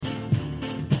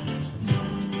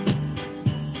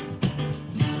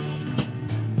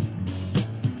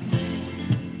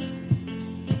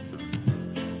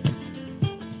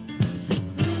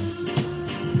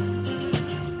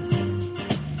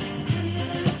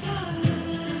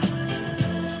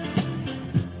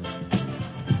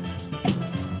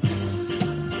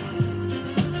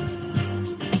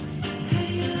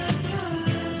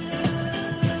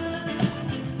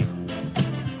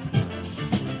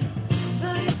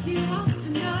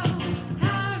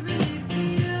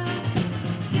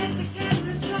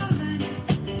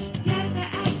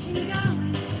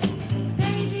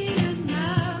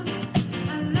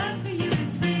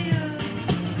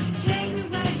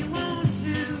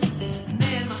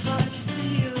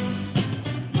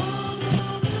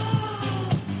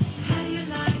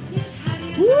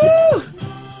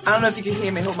I don't know if you can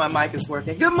hear me. I hope my mic is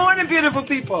working. Good morning, beautiful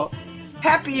people.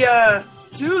 Happy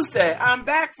Tuesday. I'm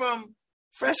back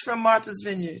fresh from Martha's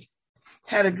Vineyard.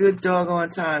 Had a good doggone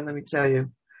time, let me tell you.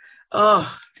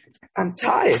 Oh, I'm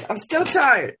tired. I'm still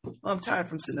tired. Well, I'm tired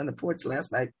from sitting on the porch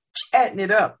last night, chatting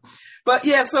it up. But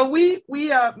yeah, so me,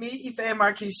 Ife, and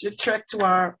Markeisha trekked to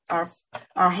our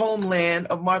homeland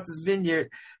of Martha's Vineyard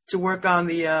to work on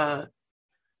the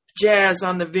Jazz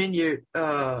on the Vineyard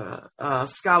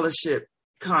scholarship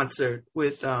concert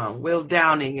with Will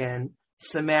Downing and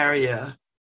Samaria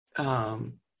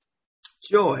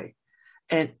Joy.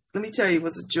 And let me tell you, it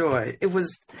was a joy. It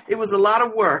was a lot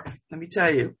of work, let me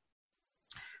tell you.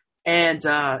 And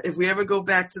if we ever go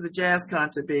back to the jazz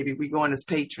concert, baby, we going as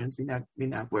patrons. We're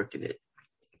not working it.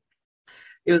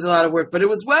 It was a lot of work, but it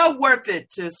was well worth it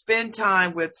to spend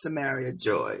time with Samaria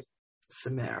Joy.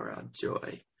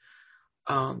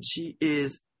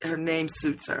 Her name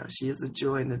suits her. She is a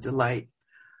joy and a delight.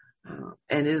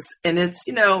 And it's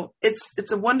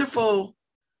a wonderful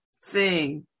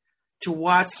thing to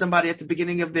watch somebody at the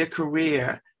beginning of their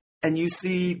career and you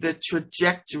see the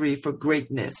trajectory for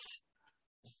greatness.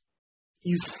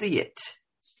 You see it.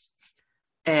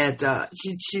 And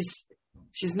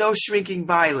she's no shrinking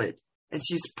violet. And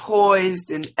she's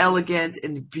poised and elegant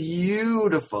and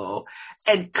beautiful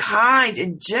and kind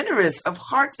and generous of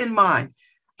heart and mind.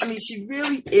 I mean, she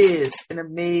really is an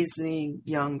amazing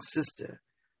young sister.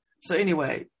 So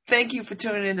anyway, thank you for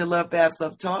tuning in to LoveBabz,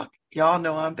 LoveTalk. Y'all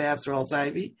know I'm Babz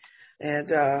Rawls-Ivy.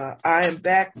 And I am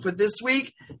back for this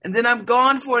week. And then I'm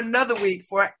gone for another week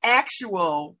for an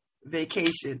actual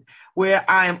vacation where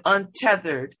I am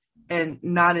untethered and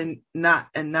not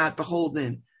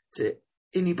beholden to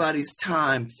anybody's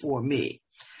time for me.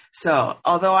 So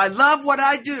although I love what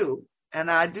I do, and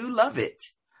I do love it,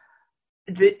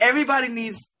 everybody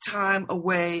needs time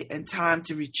away and time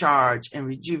to recharge and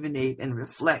rejuvenate and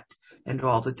reflect and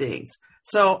all the things.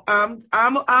 So I'm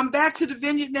back to the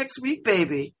vineyard next week,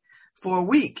 baby, for a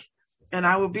week, and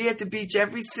I will be at the beach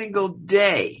every single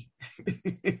day.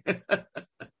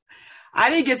 I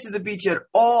didn't get to the beach at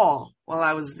all while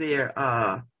I was there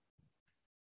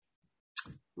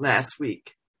last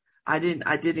week. I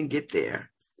didn't get there.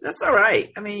 That's all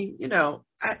right. I mean,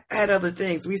 I had other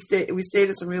things. We stayed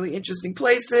at some really interesting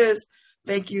places.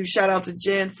 Thank you. Shout out to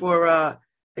Jen for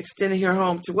extending her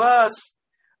home to us.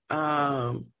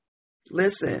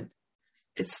 Listen,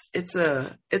 it's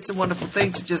a wonderful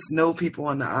thing to just know people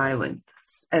on the island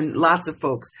and lots of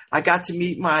folks. I got to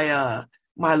meet my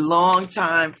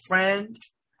longtime friend,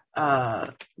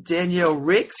 Danielle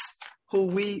Ricks, who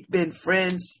we've been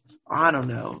friends, I don't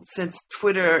know, since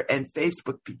Twitter and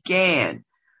Facebook began.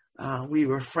 We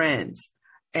were friends.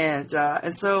 And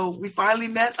so we finally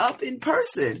met up in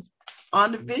person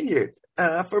on the vineyard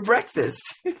for breakfast.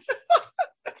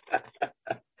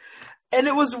 And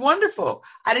it was wonderful.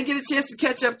 I didn't get a chance to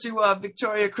catch up to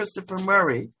Victoria Christopher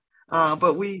Murray,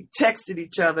 but we texted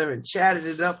each other and chatted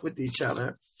it up with each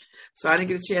other. So I didn't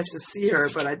get a chance to see her,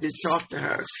 but I did talk to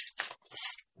her.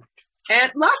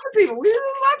 And lots of people,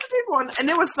 and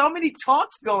there were so many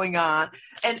talks going on.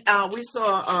 And we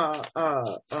saw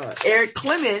Eric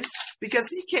Clemens because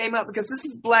he came up because this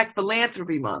is Black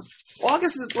Philanthropy Month.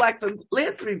 August is Black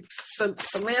Philanthropy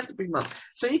Month.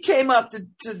 So he came up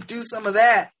to do some of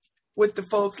that with the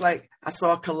folks. Like I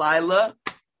saw Kalila,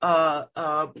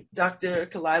 Dr.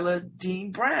 Kalila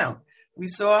Dean Brown. We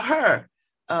saw her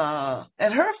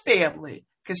and her family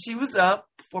because she was up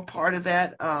for part of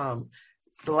that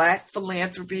Black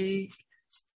Philanthropy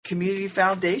Community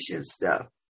Foundation stuff.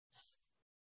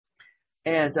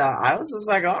 And I was just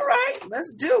like, all right,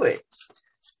 let's do it.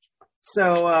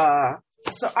 So I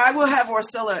will have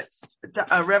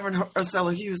Reverend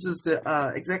Ursula Hughes, who's the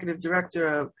executive director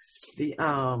of the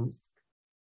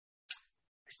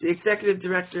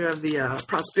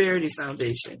Prosperity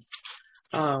Foundation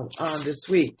on this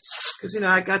week. Because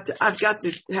I've got to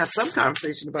have some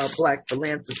conversation about Black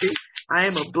philanthropy. I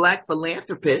am a Black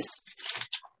philanthropist.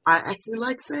 I actually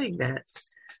like saying that.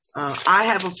 I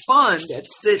have a fund that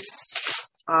sits,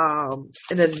 an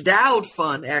endowed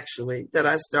fund actually that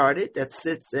I started that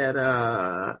sits at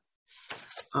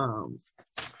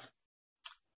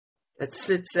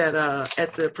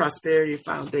the Prosperity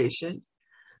Foundation,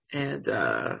 and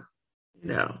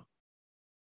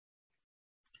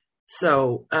so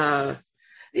so I'm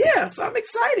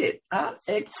excited. I'm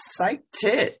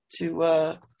excited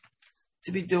to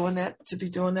be doing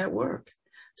that work.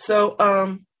 So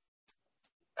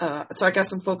so I got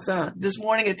some folks on this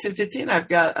morning at 10:15. I've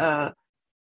got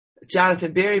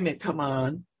Jonathan Berryman come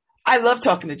on. I love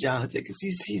talking to Jonathan because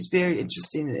he's very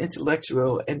interesting and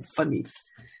intellectual and funny.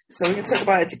 So we can talk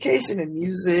about education and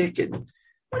music and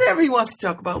whatever he wants to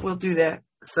talk about, we'll do that.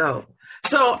 So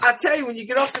I tell you, when you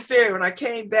get off the ferry, when I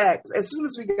came back, as soon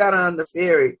as we got on the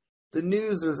ferry, the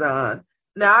news was on.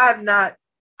 Now I've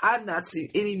not seen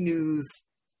any news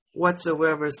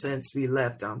whatsoever since we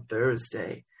left on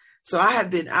Thursday. So I have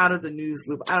been out of the news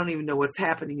loop. I don't even know what's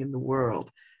happening in the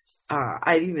world.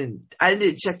 I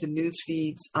didn't check the news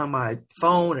feeds on my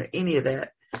phone or any of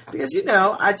that because,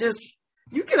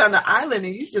 you get on the island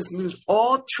and you just lose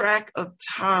all track of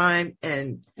time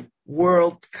and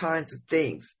world kinds of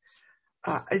things.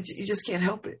 You just can't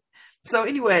help it. So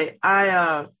anyway,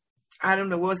 I don't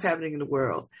know what's happening in the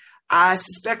world. I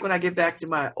suspect when I get back to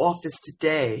my office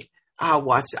today, I'll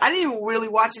watch it. I didn't even really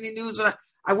watch any news when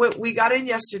we got in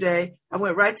yesterday. I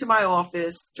went right to my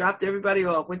office, dropped everybody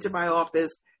off, went to my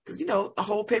office because, the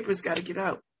whole paper's got to get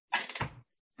out.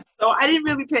 So I didn't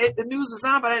really the news was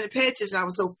on, but I didn't pay attention. I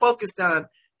was so focused on,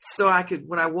 so I could,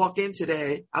 when I walk in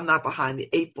today, I'm not behind the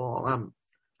 8 ball.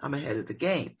 I'm ahead of the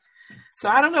game. So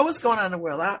I don't know what's going on in the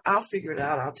world. I'll figure it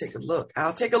out. I'll take a look.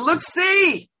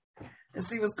 See and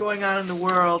see what's going on in the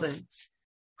world and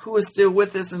who is still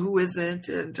with us and who isn't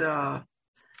and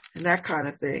that kind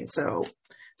of thing. So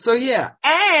yeah.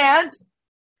 And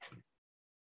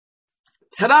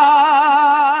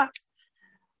ta-da!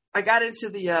 I got into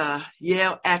the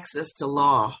Yale Access to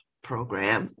Law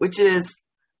program, which is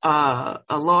a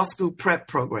law school prep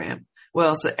program.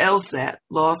 Well, it's an LSAT,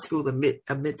 Law School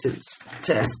Admittance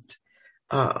Test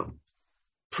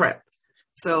prep.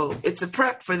 So it's a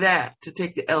prep for that to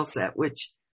take the LSAT,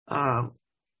 which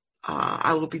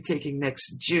I will be taking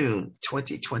next June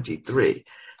 2023.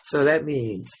 So that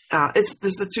means this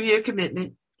is a 2-year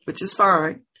commitment, which is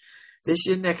fine. This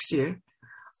year, next year.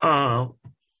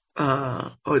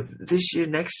 Or this year,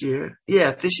 next year.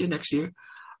 Yeah, this year, next year.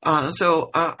 So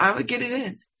I would get it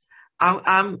in.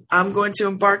 I'm going to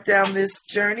embark down this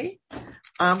journey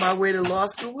on my way to law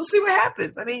school. We'll see what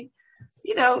happens. I mean,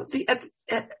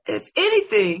 if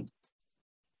anything,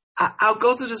 I'll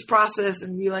go through this process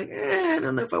and be like, I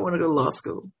don't know if I want to go to law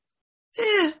school.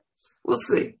 We'll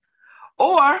see.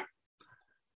 Or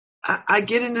I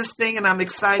get in this thing and I'm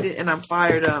excited and I'm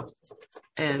fired up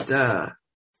and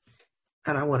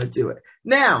I want to do it.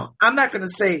 Now, I'm not going to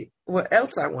say what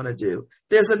else I want to do.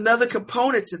 There's another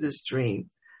component to this dream.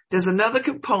 There's another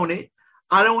component.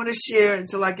 I don't want to share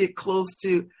until I get close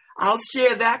to, I'll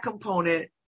share that component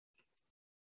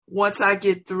once I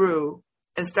get through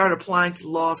and start applying to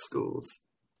law schools,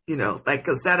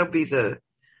 because that'll be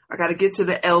I got to get to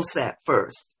the LSAT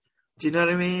first. Do you know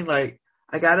what I mean? Like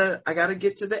I gotta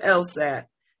get to the LSAT.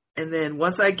 And then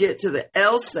once I get to the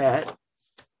LSAT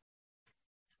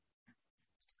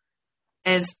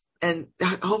and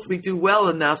hopefully do well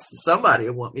enough so somebody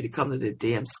will want me to come to the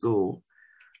damn school.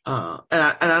 And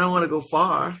I don't want to go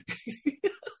far. and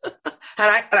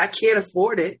I can't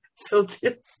afford it. So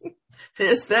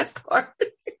there's that part.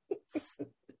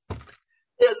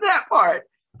 There's that part.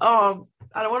 I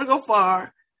don't want to go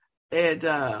far. And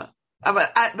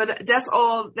but that's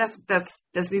all that's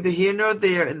neither here nor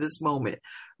there in this moment.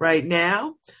 Right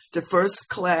now, the first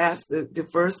class, the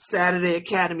first Saturday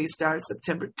Academy starts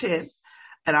September 10th,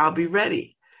 and I'll be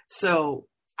ready. So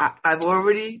I've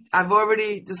already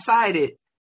decided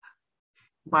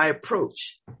my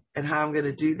approach and how I'm going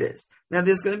to do this. Now,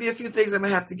 there's going to be a few things I'm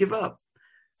going to have to give up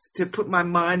to put my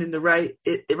mind in the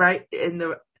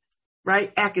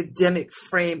right academic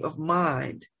frame of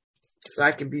mind, so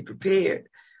I can be prepared.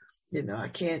 I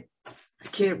can't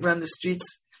run the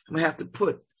streets. I'm going to have to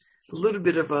put a little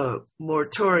bit of a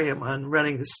moratorium on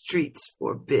running the streets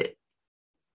for a bit.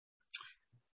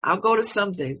 I'll go to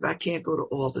some things, but I can't go to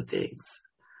all the things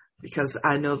because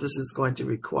I know this is going to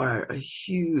require a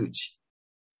huge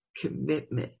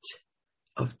commitment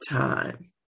of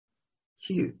time.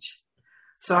 Huge.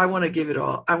 So I want to give it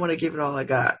all. I want to give it all I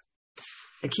got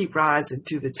and keep rising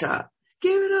to the top.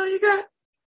 Give it all you got.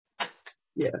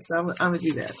 Yes, I'm going to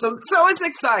do that. So it's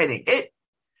exciting.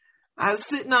 I was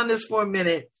sitting on this for a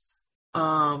minute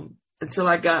until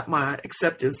I got my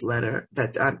acceptance letter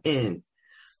that I'm in,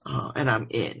 and I'm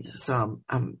in. So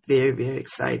I'm very, very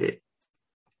excited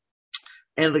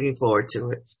and looking forward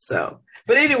to it. So,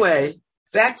 but anyway,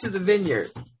 back to the vineyard.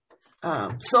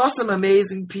 Saw some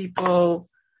amazing people,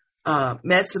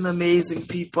 met some amazing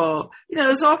people.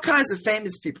 There's all kinds of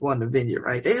famous people on the vineyard,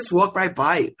 right? They just walk right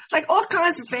by you, like all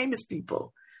kinds of famous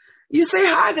people. You say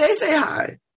hi, they say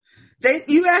hi.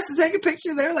 You ask to take a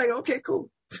picture, they're like, okay, cool.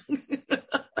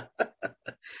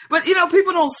 But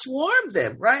people don't swarm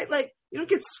them, right? Like you don't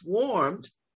get swarmed.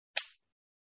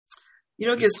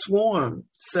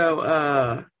 So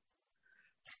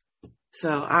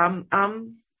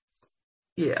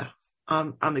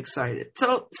I'm excited.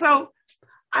 So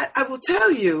I will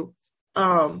tell you,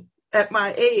 at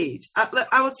my age,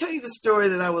 I will tell you the story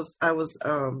that I was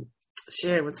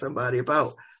sharing with somebody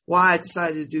about why I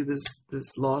decided to do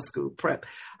this law school prep.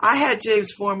 I had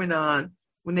James Foreman on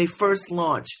when they first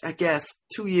launched, I guess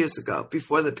 2 years ago,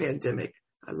 before the pandemic.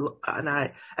 And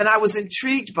I was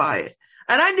intrigued by it.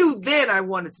 And I knew then I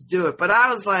wanted to do it, but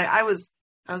I was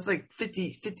like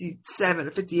 50, 57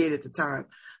 or 58 at the time.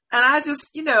 And I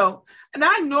just, and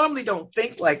I normally don't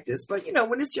think like this, but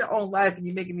when it's your own life and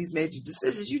you're making these major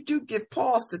decisions, you do give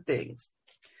pause to things.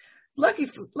 Luckily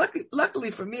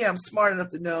for me, I'm smart enough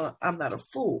to know I'm not a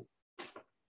fool.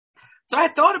 So I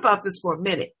thought about this for a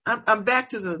minute. I'm back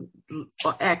to the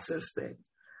access thing,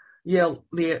 Yale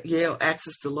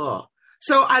access to law.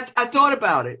 So I thought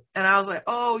about it, and I was like,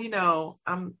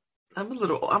 I'm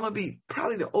gonna be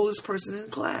probably the oldest person in the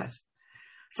class.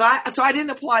 So I didn't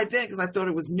apply then because I thought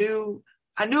it was new.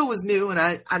 I knew it was new, and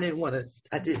I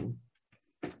didn't.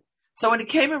 So when it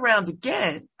came around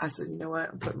again, I said, you know what?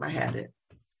 I'm putting my hat in.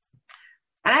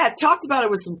 And I had talked about it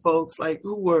with some folks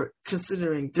who were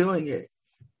considering doing it.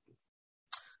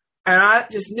 And I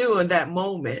just knew in that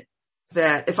moment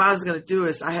that if I was going to do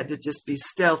this, I had to just be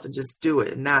stealth and just do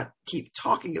it and not keep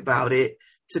talking about it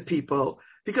to people.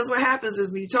 Because what happens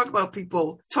is when you talk about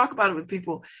it with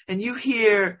people, and you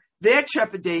hear their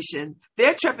trepidations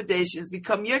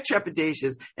become your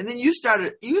trepidations. And then you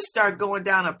start going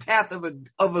down a path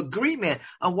of agreement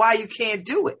on why you can't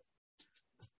do it.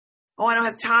 Oh, I don't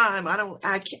have time. I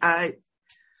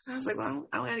was like, well,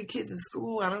 I don't have any kids in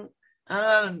school. I don't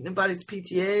anybody's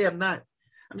PTA. I'm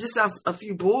just on a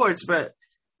few boards, but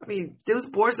I mean, those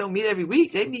boards don't meet every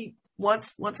week. They meet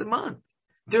once a month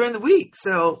during the week.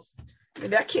 So I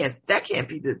mean, that can't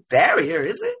be the barrier,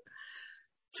 is it?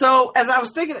 So as I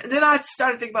was thinking, then I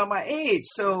started thinking about my age.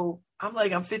 So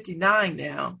I'm 59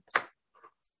 now.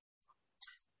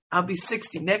 I'll be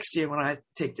 60 next year when I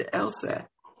take the LSAT.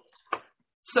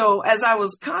 So as I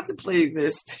was contemplating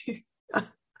this,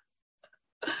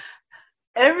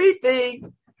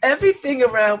 everything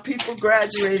around people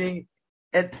graduating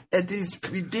at these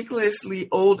ridiculously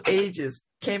old ages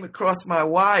came across my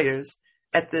wires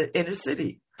at the inner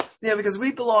city. Because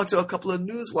we belong to a couple of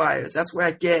news wires. That's where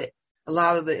I get a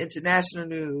lot of the international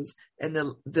news and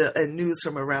the news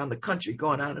from around the country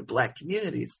going on in Black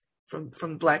communities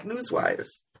from Black news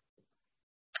wires.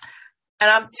 And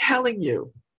I'm telling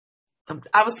you,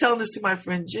 I was telling this to my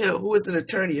friend Jill, who is an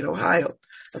attorney in Ohio.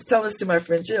 I was telling this to my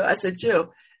friend Jill. I said,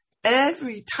 Jill,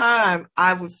 every time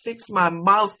I would fix my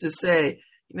mouth to say,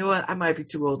 you know what, I might be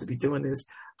too old to be doing this,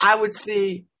 I would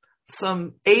see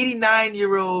some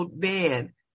 89-year-old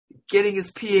man getting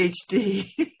his PhD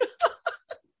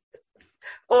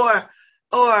or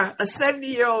a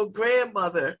 70-year-old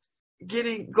grandmother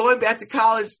going back to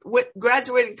college,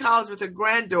 graduating college with her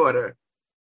granddaughter,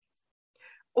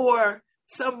 or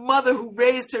some mother who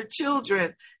raised her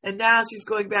children and now she's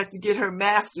going back to get her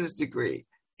master's degree,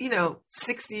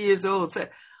 60 years old. And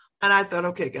I thought,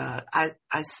 okay, God, I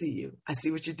see you. I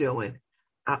see what you're doing.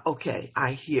 Okay,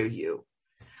 I hear you.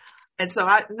 And so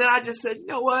then I just said, you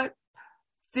know what?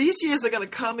 These years are going to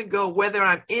come and go whether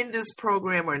I'm in this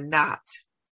program or not.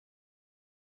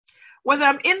 Whether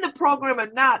I'm in the program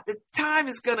or not, the time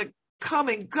is going to come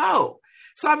and go.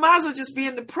 So I might as well just be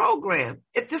in the program.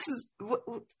 If this is,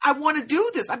 I want to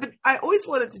do this. I always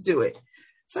wanted to do it.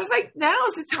 So I was like, now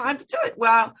is the time to do it.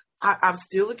 Well, I'm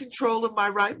still in control of my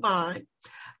right mind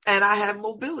and I have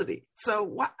mobility. So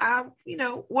what?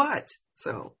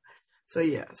 So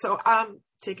yeah. So I'm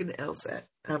taking the LSAT.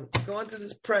 I'm going through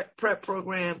this prep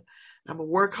program. I'm going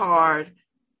to work hard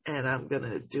and I'm going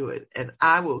to do it. And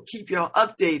I will keep y'all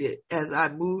updated as I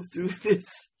move through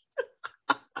this.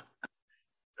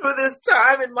 For this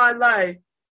time in my life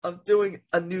of doing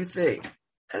a new thing.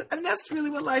 And that's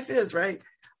really what life is, right?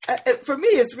 For me,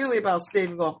 it's really about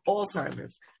staving off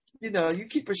Alzheimer's. You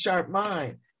keep a sharp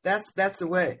mind. That's the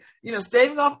way.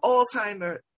 Staving off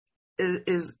Alzheimer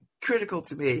is critical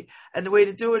to me. And the way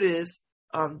to do it is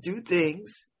do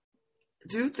things,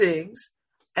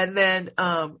 and then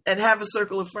and have a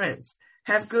circle of friends.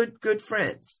 Have good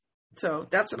friends. So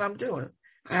that's what I'm doing.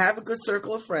 I have a good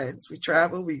circle of friends. We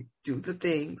travel, we do the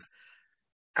things.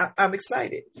 I'm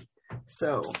excited.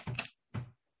 So,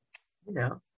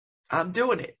 I'm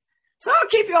doing it. So I'll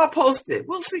keep y'all posted.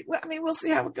 We'll see. We'll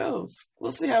see how it goes.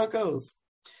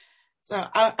 So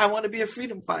I want to be a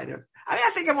freedom fighter.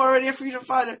 I think I'm already a freedom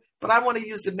fighter, but I want to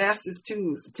use the master's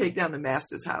tools to take down the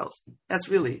master's house. That's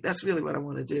really what I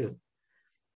want to do.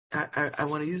 I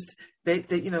want to use,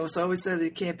 it's always said that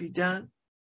it can't be done.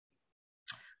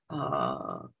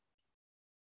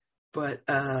 But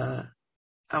I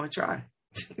would try.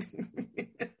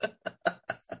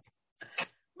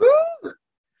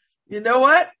 you know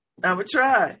what? I'm going to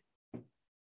try.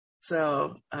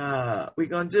 So we're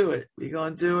going to do it. We're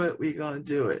going to do it. We're going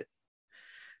to do it.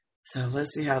 So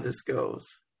let's see how this goes.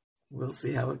 We'll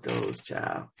see how it goes,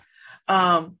 child.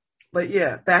 But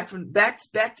yeah, back to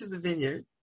the vineyard.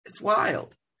 It's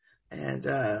wild. And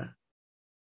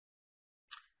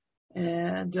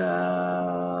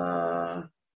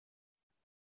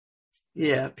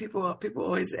yeah, people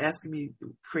always asking me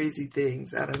crazy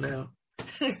things. I don't know.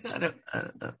 I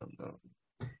don't know.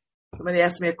 Somebody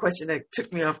asked me a question that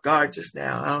took me off guard just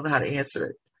now. I don't know how to answer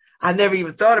it. I never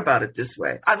even thought about it this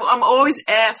way. I'm always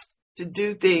asked to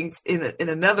do things in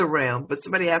another realm, but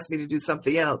somebody asked me to do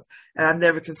something else, and I've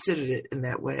never considered it in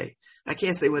that way. I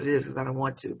can't say what it is because I don't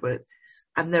want to, but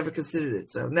I've never considered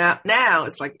it. So now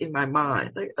it's like in my mind,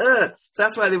 it's like, ugh. So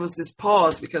that's why there was this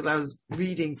pause, because I was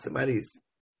reading somebody's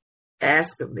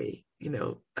ask of me,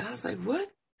 I was like, what?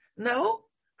 No,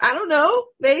 I don't know.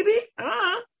 Maybe.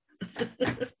 I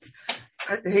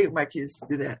hate when my kids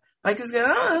do that. My kids go,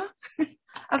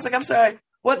 I was like, I'm sorry.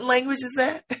 What language is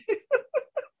that?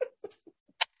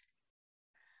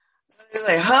 They're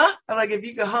like, huh? I'm like, if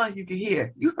you go, huh, you can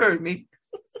hear. You heard me.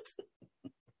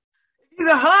 If you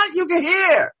go, huh, you can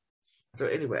hear. So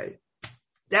anyway,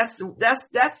 that's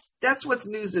what's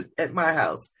news at my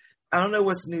house. I don't know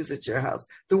what's news at your house.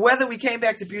 The weather, we came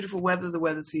back to beautiful weather. The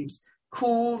weather seems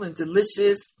cool and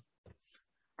delicious.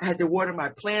 I had to water my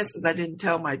plants because I didn't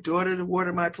tell my daughter to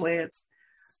water my plants.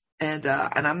 And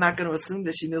I'm not going to assume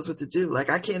that she knows what to do. Like,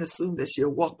 I can't assume that she'll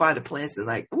walk by the plants and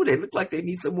like, oh, they look like they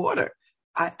need some water.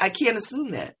 I can't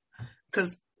assume that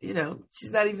because,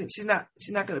 she's not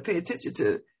going to pay attention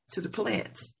to the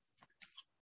plants.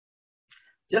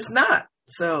 Just not.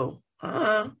 So,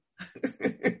 I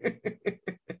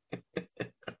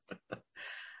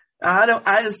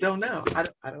just don't know.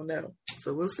 I don't know.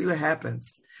 So we'll see what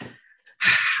happens.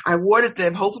 I watered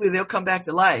them. Hopefully they'll come back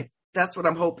to life. That's what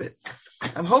I'm hoping.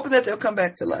 I'm hoping that they'll come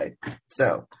back to life.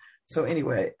 So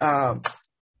anyway, I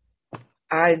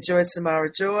enjoyed Samara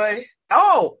Joy.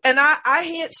 Oh, and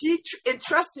she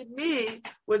entrusted me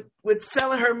with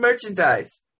selling her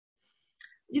merchandise.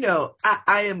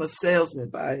 I am a salesman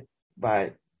by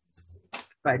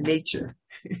nature.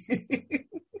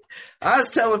 I was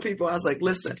telling people, I was like,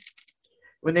 listen,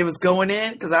 when they was going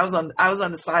in, because I was on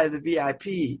the side of the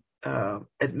VIP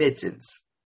admittance,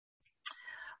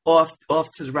 off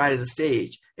to the right of the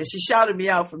stage, and she shouted me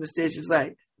out from the stage. She's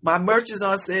like, my merch is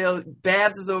on sale.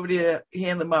 Babz is over there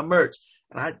handling my merch.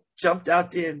 And I jumped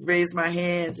out there and raised my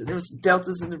hands, and there was some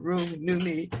deltas in the room who knew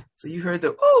me. So you heard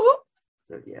the ooh.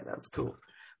 So yeah, that was cool.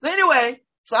 So anyway,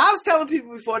 so I was telling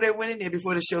people before they went in there,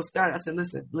 before the show started, I said,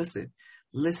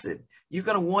 listen, you're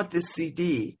going to want this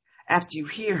CD after you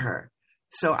hear her.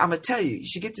 So I'm going to tell you, you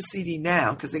should get the CD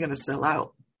now because they're going to sell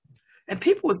out. And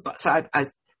people was, so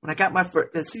when I got my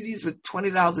first, the CDs were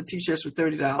 $20, the t-shirts were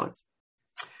 $30.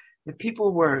 And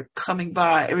people were coming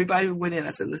by, everybody who went in,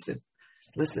 I said, listen,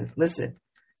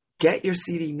 get your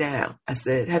CD now. I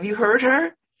said, have you heard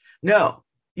her? No.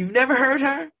 You've never heard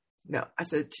her? No. I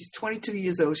said, she's 22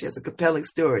 years old. She has a compelling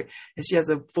story, and she has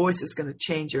a voice that's going to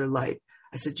change your life.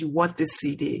 I said, you want this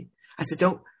CD? I said,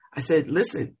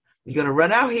 listen, you're going to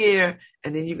run out here,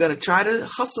 and then you're going to try to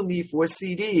hustle me for a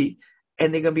CD,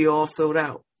 and they're going to be all sold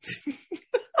out.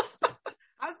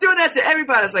 I was doing that to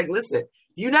everybody. I was like, listen,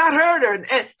 you not heard her. And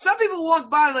some people walk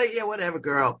by like, yeah, whatever,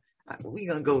 girl.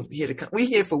 We're going to go here we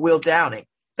here for Will Downing.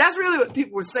 That's really what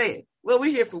people were saying. Well,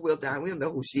 we're here for Will Downing. We don't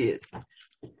know who she is.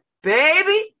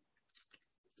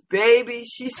 Baby,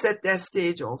 she set that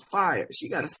stage on fire. She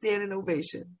got a standing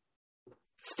ovation.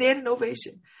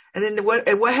 And then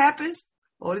what happens?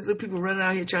 All these little people running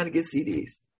out here trying to get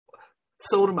CDs.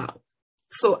 Sold them out.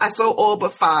 So I sold all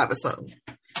but 5 or something.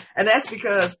 And that's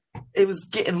because it was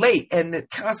getting late and the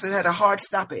concert had a hard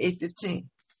stop at 8:15.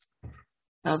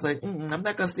 I was like, I'm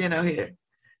not going to stand out here.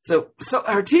 So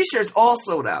her t-shirts all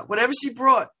sold out. Whatever she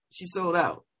brought, she sold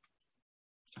out.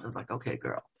 I was like, okay,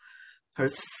 girl. Her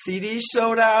CD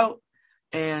sold out,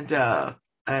 and her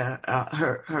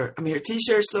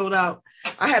t-shirt sold out.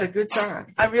 I had a good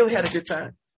time. I really had a good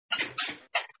time.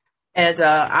 And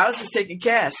I was just taking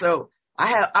cash. So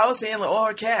I was handling all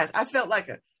her cash. I felt like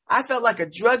a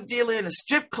drug dealer in a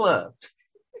strip club.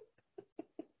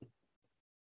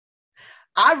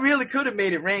 I really could have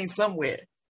made it rain somewhere.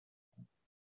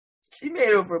 She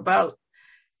made like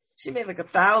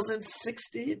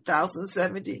 1,060,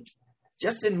 1,070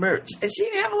 just in merch. And she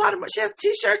didn't have a lot of merch. She had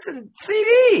t-shirts and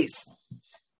CDs.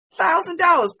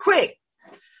 $1,000 quick.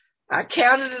 I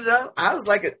counted it up. I was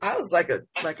like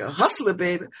a hustler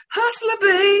baby.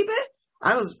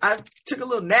 I took a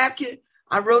little napkin.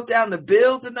 I wrote down the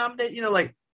bill denominator,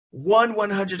 like one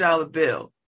 $100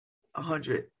 bill,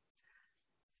 100,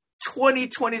 20,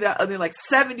 $20, I mean, like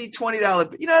 70,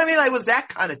 $20, you know what I mean? Like, it was that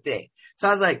kind of thing. So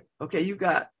I was like, okay, you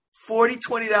got 40,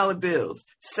 $20 bills,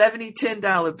 70,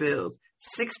 $10 bills,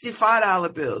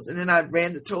 $65 bills. And then I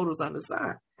ran the totals on the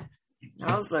side.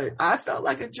 I was like, I felt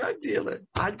like a drug dealer.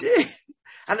 I did.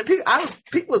 And the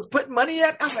people was putting money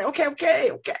in. I was like,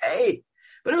 okay.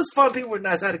 But it was fun. People were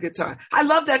nice. I had a good time. I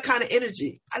love that kind of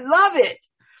energy. I love it.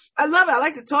 I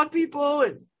like to talk to people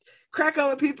and crack up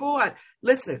with people.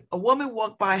 Listen, a woman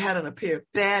walked by, had on a pair of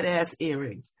badass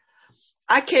earrings.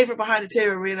 I came from behind the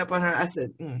table, ran up on her. I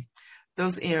said,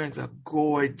 those earrings are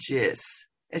gorgeous.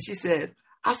 And she said,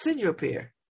 I'll send you a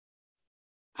pair.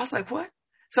 I was like, what?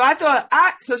 So I thought,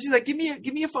 so she's like, give me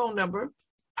your phone number.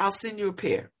 I'll send you a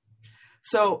pair.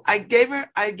 So I gave her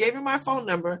my phone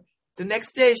number. The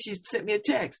next day she sent me a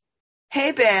text.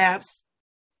 Hey, Babz,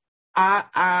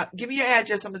 give me your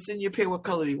address. I'm going to send you a pair. What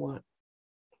color do you want?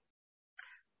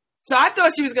 So I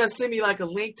thought she was going to send me like a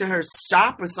link to her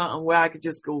shop or something where I could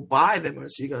just go buy them, or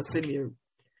she's going to send me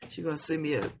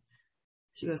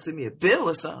a bill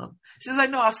or something. She's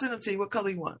like, no, I'll send them to you. What color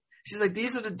you want? She's like,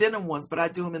 these are the denim ones, but I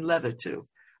do them in leather too.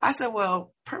 I said,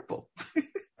 well, purple.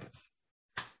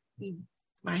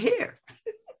 My hair.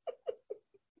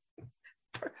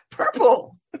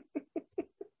 Purple.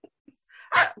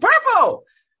 Purple.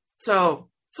 So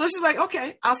she's like,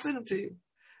 okay, I'll send them to you.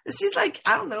 And she's like,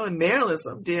 I don't know, in Maryland,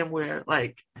 some damn where,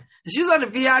 like, she was on the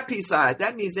VIP side.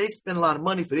 That means they spend a lot of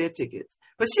money for their tickets.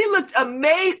 But she looked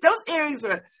amazing. Those earrings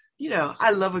were,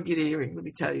 I love a good earring. Let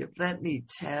me tell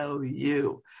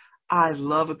you. I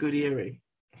love a good earring.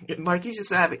 Marquise used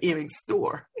to have an earring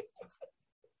store.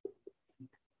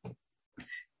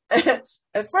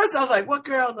 At first I was like, what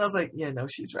girl? And I was like, yeah, no,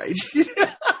 she's right.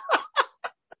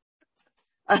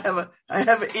 I have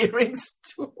an earring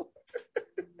store.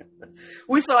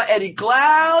 We saw Eddie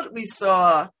Glaude. We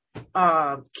saw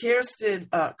Kirsten,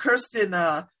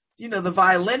 the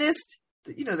violinist,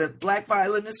 the black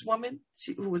violinist woman,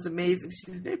 who was amazing.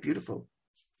 She's very beautiful.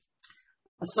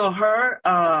 I saw her.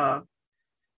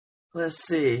 Let's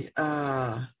see. We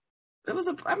saw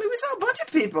a bunch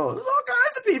of people. It was all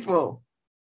kinds of people.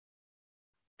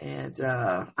 And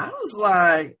I was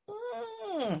like,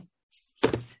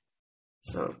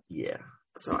 So, yeah.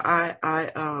 So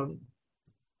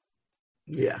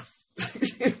yeah.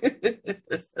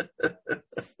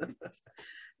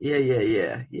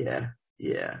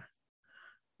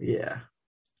 Yeah.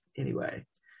 Anyway,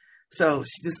 so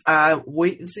I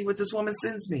wait and see what this woman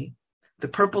sends me. The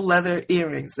purple leather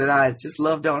earrings that I just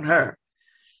loved on her,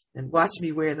 and watch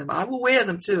me wear them. I will wear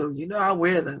them too. I'll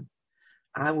wear them.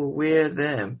 I will wear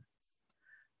them,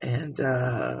 and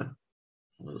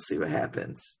we'll see what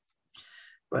happens.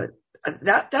 But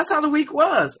that's how the week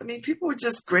was. I mean, people were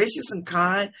just gracious and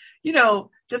kind. The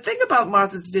thing about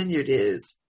Martha's Vineyard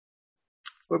is,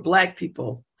 for Black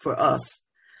people, for us,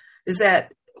 is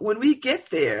that when we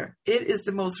get there, it is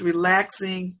the most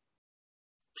relaxing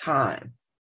time.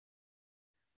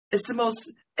 It's the most,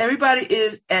 everybody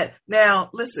is at, now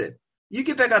listen, you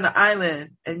get back on the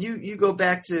island and you go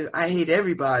back to, I hate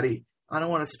everybody. I don't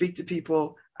want to speak to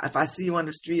people. If I see you on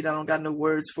the street, I don't got no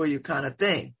words for you kind of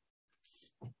thing.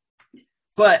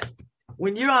 But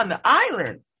when you're on the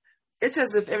island, it's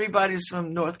as if everybody's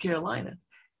from North Carolina.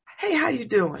 Hey, how you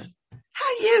doing?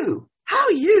 How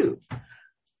you?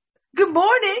 Good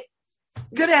morning.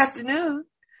 Good afternoon.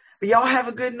 Y'all have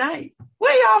a good night.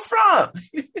 Where y'all from?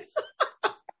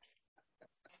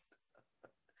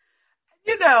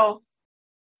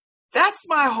 That's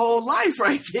my whole life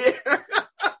right there.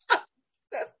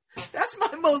 That's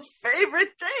my most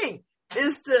favorite thing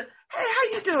is to, hey, how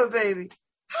you doing, baby?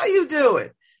 How you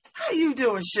doing? How you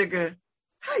doing, sugar?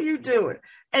 How you doing?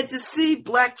 And to see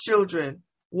Black children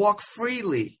walk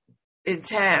freely in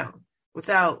town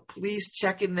without police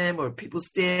checking them or people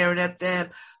staring at them,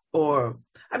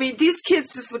 these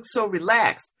kids just look so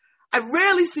relaxed. I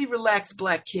rarely see relaxed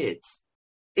Black kids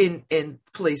in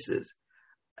places.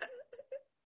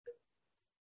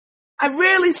 I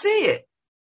rarely see it.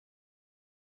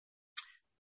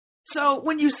 So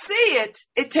when you see it,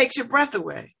 it takes your breath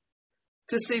away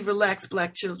to see relaxed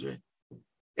Black children.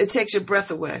 It takes your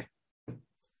breath away.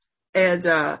 And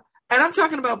I'm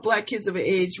talking about Black kids of an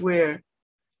age where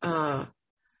the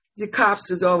cops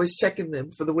is always checking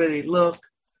them for the way they look,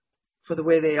 for the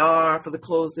way they are, for the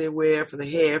clothes they wear, for the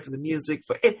hair, for the music,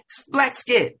 for Black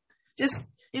skin. Just,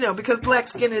 because Black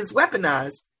skin is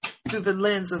weaponized through the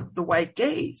lens of the white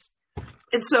gaze.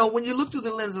 And so when you look through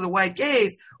the lens of the white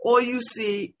gaze, all you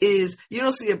see is, you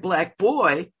don't see a Black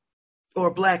boy or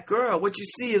a Black girl. What you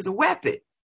see is a weapon,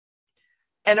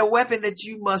 and a weapon that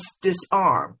you must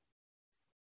disarm.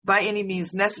 by any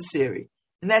means necessary.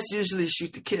 And that's usually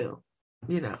shoot to kill,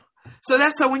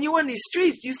 So when you're on these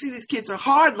streets, you see these kids are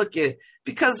hard looking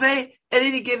because they, at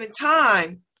any given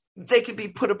time, they can be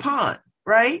put upon,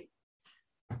 right?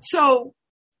 So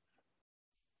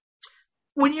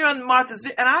when you're on Martha's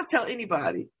Vineyard, and I'll tell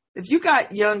anybody, if you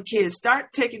got young kids,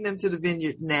 start taking them to the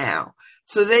vineyard now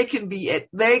so they can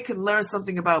learn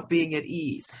something about being at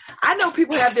ease. I know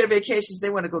people have their vacations. They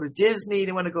want to go to Disney.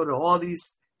 They want to go to all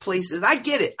these places. I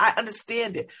get it. I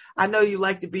understand it. I know you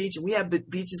like the beach, and we have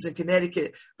beaches in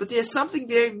Connecticut, but there's something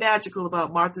very magical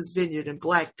about Martha's Vineyard and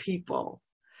Black people.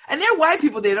 And there are white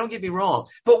people there, don't get me wrong,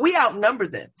 but we outnumber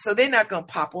them. So they're not going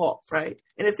to pop off, right?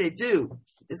 And if they do,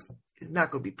 it's not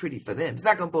going to be pretty for them. It's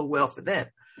not going to bode well for them.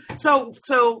 So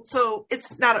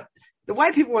it's not, the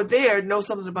white people are there, know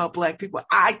something about Black people.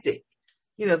 I think,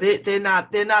 they're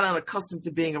not unaccustomed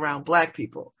to being around Black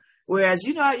people. Whereas,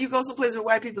 you go someplace with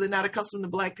white people, they're not accustomed to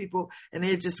Black people, and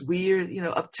they're just weird,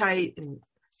 uptight and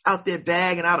out their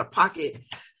bag and out of pocket.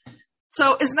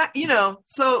 So it's not,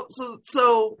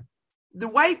 so the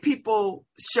white people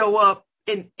show up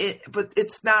but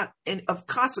it's not of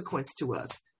consequence to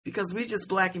us because we're just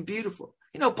Black and beautiful.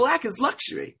 Black is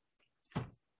luxury.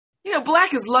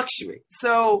 Black is luxury.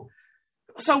 So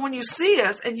when you see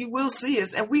us, and you will see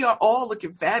us, and we are all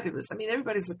looking fabulous. I mean,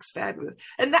 everybody looks fabulous,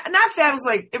 and not fabulous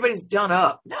like everybody's done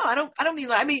up. No, I don't mean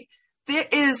like. I mean,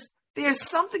 there's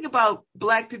something about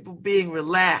Black people being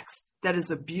relaxed that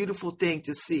is a beautiful thing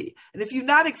to see. And if you've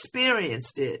not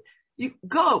experienced it, you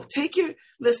go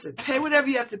pay whatever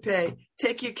you have to pay.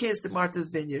 Take your kids to Martha's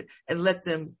Vineyard and let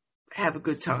them have a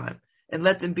good time, and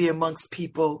let them be amongst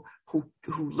people who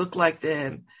look like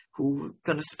them, who are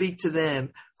going to speak to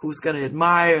them, who's going to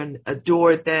admire and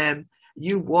adore them.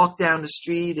 You walk down the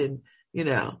street and,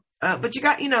 but you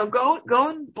got, go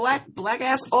in black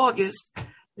ass August,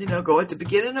 go at the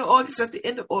beginning of August or at the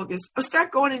end of August, or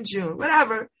start going in June,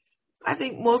 whatever. I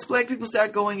think most Black people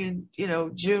start going in,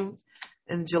 June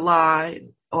and July,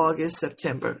 and August,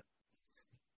 September.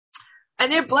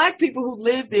 And they're Black people who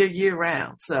live there year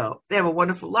round. So they have a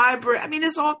wonderful library. I mean,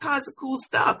 there's all kinds of cool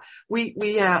stuff. We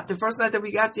the first night that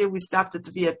we got there, we stopped at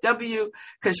the VFW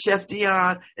because Chef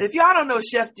Dion, and if y'all don't know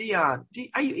Chef Dion,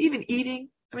 are you even eating?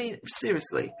 I mean,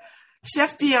 seriously,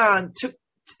 Chef Dion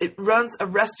runs a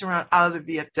restaurant out of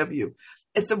the VFW.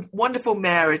 It's a wonderful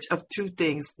marriage of two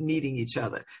things needing each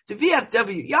other. The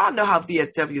VFW, y'all know how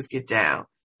VFWs get down,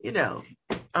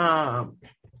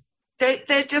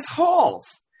 they're just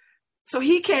halls. So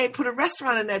he came, put a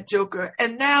restaurant in that joker,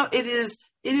 and now it is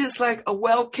like a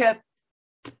well-kept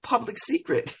public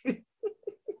secret.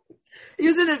 He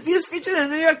was featured in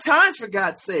the New York Times, for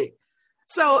God's sake.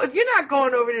 So if you're not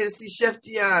going over there to see Chef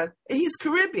Dion, and he's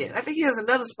Caribbean, I think he has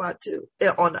another spot too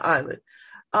on the island.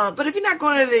 But if you're not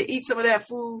going over there to eat some of that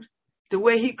food, the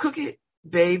way he cook it,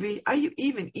 baby, are you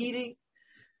even eating?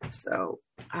 So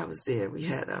I was there. We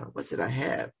had, what did I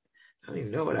have? I don't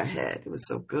even know what I had. It was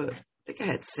so good. I think I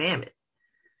had salmon.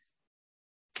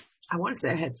 I want to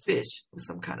say I had fish. It was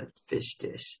some kind of fish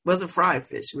dish. It wasn't fried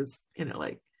fish. It was,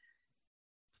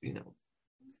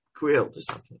 grilled or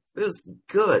something. It was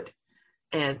good.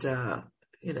 And,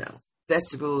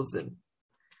 vegetables and,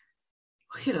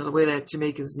 the way that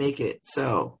Jamaicans make it.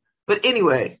 So, but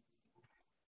anyway,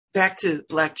 back to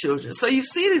Black children. So you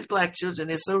see these Black children,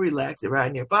 they're so relaxed. They're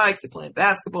riding their bikes, they're playing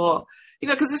basketball,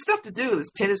 because there's stuff to do.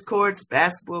 There's tennis courts,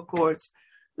 basketball courts.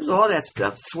 There's all that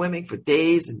stuff, swimming for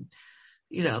days and,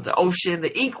 the ocean,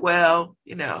 the inkwell,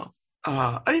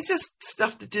 it's just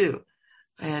stuff to do.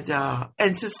 And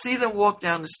to see them walk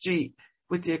down the street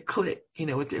with their clique,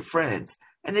 with their friends,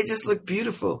 and they just look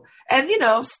beautiful. And,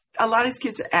 a lot of these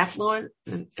kids are affluent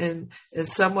and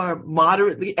some are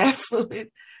moderately affluent,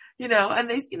 and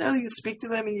they, you speak to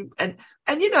them and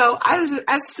I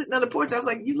was sitting on the porch. I was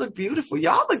like, you look beautiful.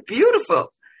 Y'all look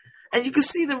beautiful. And you can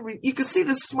see them, you can see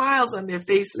the smiles on their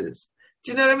faces.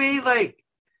 Do you know what I mean? Like,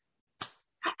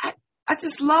 I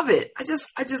just love it. I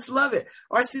just love it.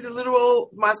 Or I see the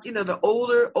little the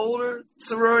older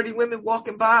sorority women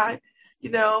walking by,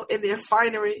 in their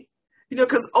finery,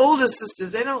 because older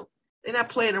sisters, they're not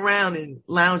playing around in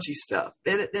loungy stuff.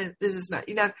 This is not,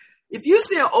 if you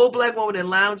see an old Black woman in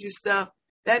loungy stuff,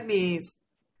 that means,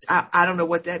 I don't know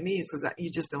what that means because you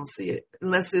just don't see it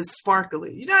unless it's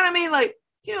sparkly. You know what I mean? Like,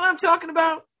 you know what I'm talking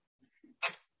about?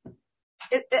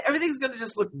 Everything's going to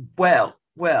just look well.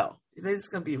 It's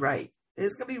going to be right.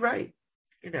 It's going to be right,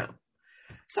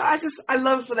 So I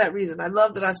love it for that reason. I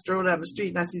love that I stroll down the street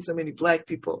and I see so many Black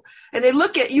people. And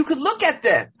you could look at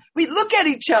them. We look at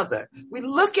each other. We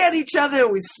look at each other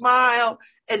and we smile.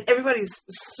 And everybody's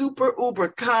super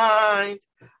uber kind.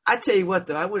 I tell you what,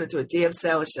 though, I went into a damn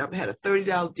salad shop and had a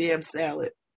 $30 damn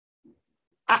salad.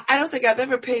 I don't think I've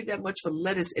ever paid that much for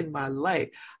lettuce in my life.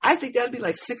 I think that'd be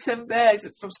like 6-7 bags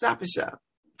from Stop and Shop.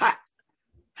 I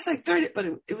was like 30, but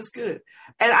it was good.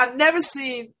 And I've never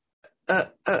seen a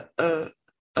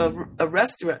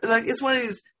restaurant like it's one of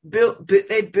these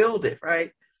they build it,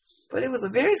 right? But it was a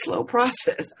very slow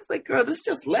process. I was like, girl, this is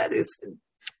just lettuce and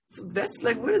some vegetables.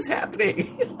 Like, what is happening?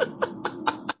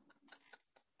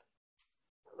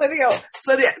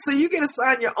 So you get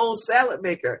assigned your own salad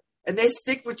maker, and they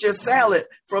stick with your salad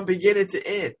from beginning to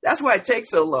end. That's why it takes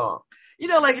so long. You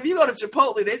know, like if you go to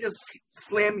Chipotle, they just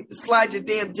slide your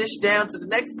damn dish down to the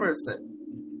next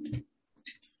person,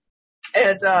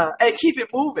 and keep it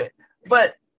moving.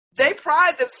 But they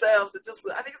pride themselves at this.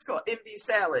 I think it's called MV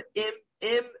salad.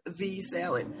 MV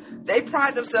salad. They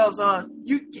pride themselves on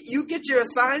you get your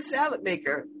assigned salad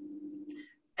maker,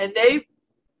 and they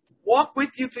walk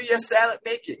with you through your salad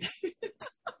making.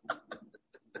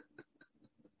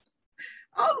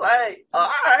 I was like, all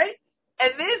right.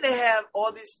 And then they have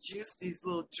all these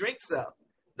little drinks up.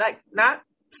 Like, not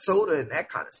soda and that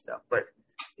kind of stuff, but,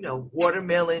 you know,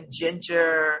 watermelon,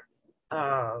 ginger,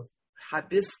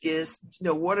 hibiscus, you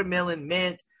know, watermelon,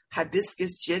 mint,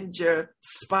 hibiscus, ginger,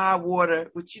 spa water,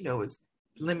 which, you know, is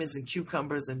lemons and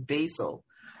cucumbers and basil.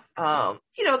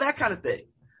 You know, that kind of thing.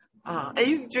 And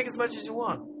you can drink as much as you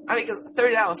want. I mean, because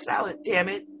 $30 salad, damn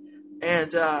it.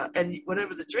 And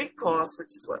whatever the drink costs, which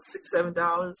is what,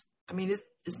 $6-7. I mean,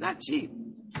 it's not cheap.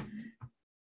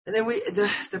 And then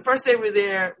the first day we were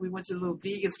there, we went to a little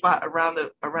vegan spot around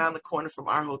the corner from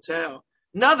our hotel.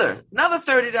 Another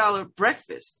 $30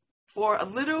 breakfast for a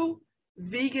little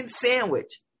vegan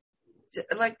sandwich,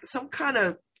 like some kind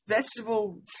of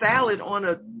vegetable salad on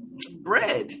a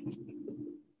bread. It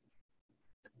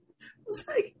was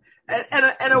like,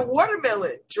 and a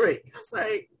watermelon drink. I was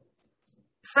like,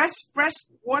 fresh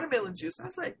watermelon juice. I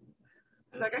was like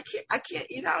I can't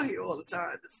eat out here all the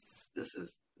time. This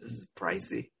is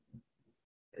pricey.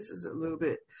 This is a little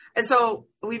bit. And so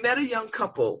we met a young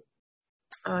couple,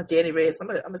 Danny Reyes. I'm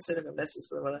gonna send him a message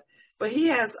for them. But he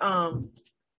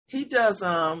does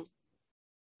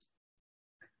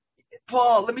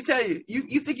Paul, let me tell you,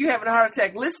 you think you're having a heart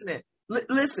attack listening.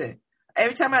 Listen.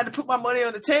 Every time I had to put my money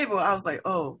on the table, I was like,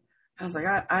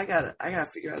 I gotta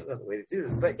figure out another way to do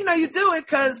this. But you know, you do it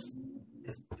because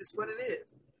it's what it is.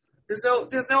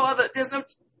 There's no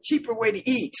cheaper way to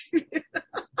eat.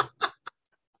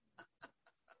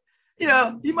 You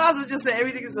know, you might as well just say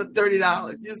everything is for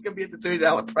 $30. You're just gonna be at the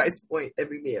 $30 price point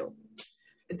every meal,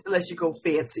 unless you go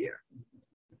fancier.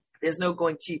 There's no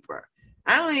going cheaper.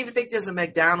 I don't even think there's a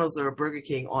McDonald's or a Burger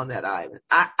King on that island.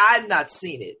 I've not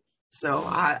seen it, so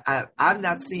I've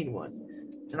not seen one.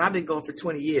 And I've been going for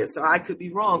 20 years, so I could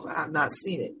be wrong, but I've not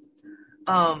seen it.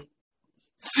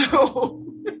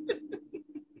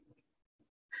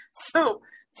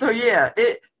 So yeah,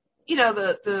 it, you know,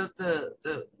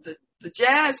 the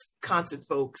jazz concert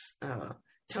folks,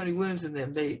 Tony Williams and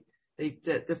them,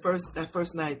 that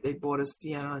first night they bought us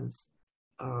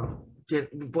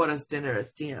bought us dinner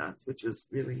at Dion's, which was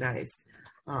really nice.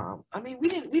 I mean, we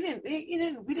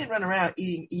didn't run around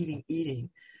eating.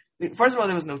 First of all,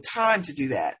 there was no time to do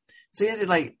that. So you had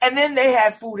to and then they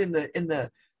had food in the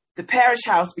parish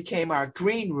house became our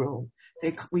green room.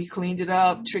 We cleaned it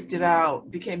up, tricked it out,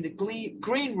 became the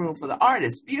green room for the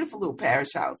artists. Beautiful little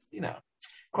parish house, you know,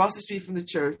 across the street from the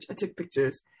church. I took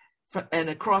pictures and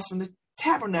across from the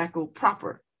tabernacle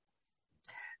proper.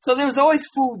 So there was always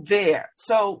food there.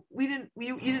 So we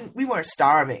weren't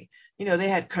starving. You know, they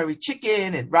had curry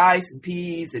chicken and rice and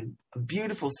peas and a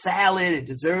beautiful salad and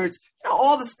desserts, you know,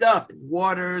 all the stuff and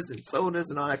waters and sodas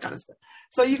and all that kind of stuff.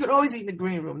 So you could always eat in the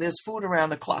green room. There's food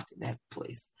around the clock in that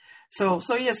place. So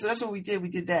that's what we did. We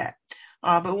did that.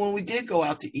 But when we did go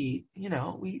out to eat, you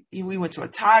know, we went to a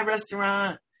Thai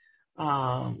restaurant,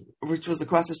 which was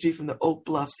across the street from the Oak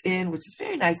Bluffs Inn, which is a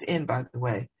very nice inn, by the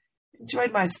way.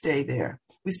 Enjoyed my stay there.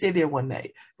 We stayed there one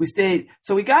night.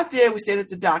 So we got there, we stayed at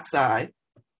the dockside.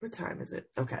 What time is it?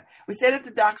 Okay. We stayed at the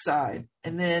dockside.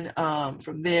 And then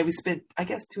from there, we spent, I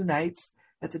guess, 2 nights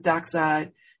at the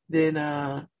dockside.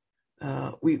 Then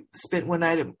we spent one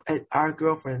night at our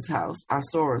girlfriend's house, our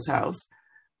Sora's house.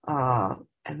 And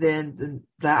then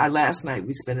our last night,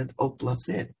 we spent at the Oak Bluffs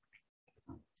Inn.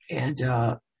 And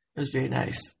it was very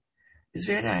nice. It was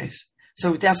very nice.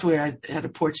 So that's where I had a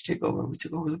porch takeover. We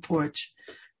took over the porch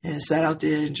and sat out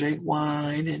there and drank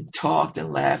wine and talked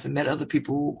and laughed and met other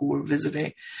people who were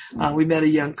visiting. We met a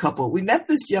young couple. We met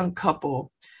this young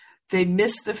couple. They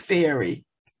missed the ferry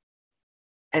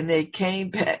and they came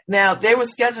back. Now, they were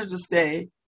scheduled to stay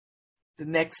the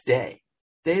next day.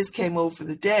 they just came over for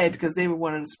the day because they were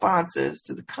one of the sponsors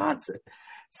to the concert.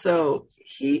 So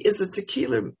he is a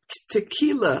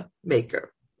tequila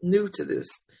maker, new to this,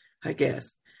 I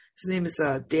guess. His name is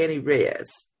Danny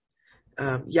Reyes,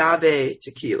 Llave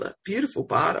Tequila, beautiful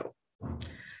bottle.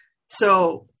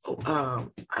 So I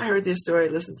heard their story,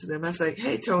 listened to them. I was like,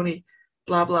 hey, Tony,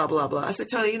 blah, blah, blah, blah. I said,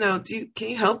 Tony, can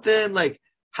you help them? Like,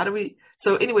 how do we?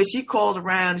 So anyway, she called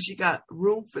around and she got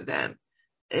room for them.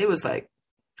 It was like,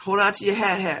 hold on to your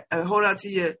hat, hold on to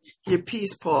your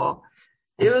piece, Paul.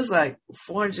 It was like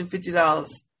 $450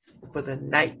 for the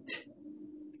night.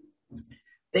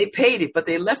 They paid it, but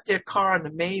they left their car on the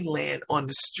mainland on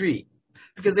the street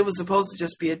because it was supposed to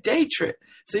just be a day trip.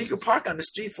 So you could park on the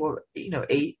street for,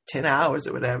 8-10 hours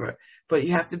or whatever, but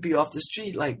you have to be off the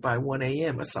street like by 1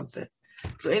 a.m. or something.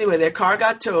 So anyway, their car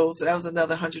got towed. So that was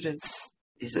another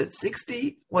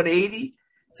 160, 180.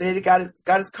 So he got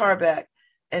his car back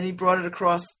and he brought it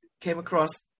came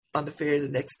across on the ferry the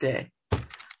next day.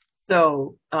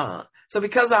 So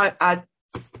because I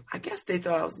guess they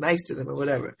thought I was nice to them or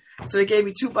whatever. So they gave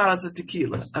me 2 bottles of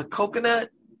tequila, a coconut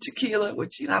tequila,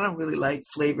 which, I don't really like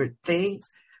flavored things,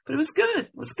 but it was good.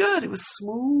 It was good. It was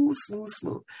smooth.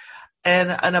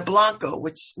 And a Blanco,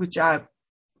 which I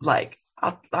like.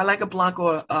 I like a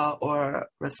Blanco or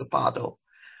Reposado.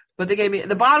 But they gave me,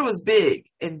 the bottle was big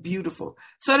and beautiful.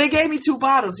 So they gave me 2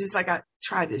 bottles. He's like,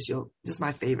 try this. This is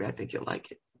my favorite. I think you'll like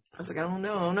it. I was like, I don't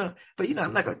know. But,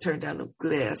 I'm not going to turn down no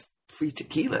good ass free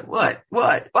tequila. What?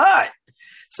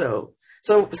 So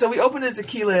we opened a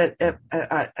tequila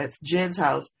at Jen's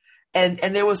house, and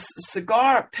there was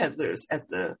cigar peddlers at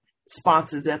the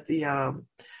sponsors at the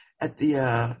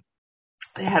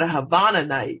they had a Havana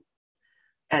night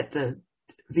at the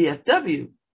VFW.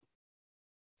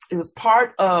 It was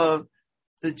part of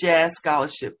the jazz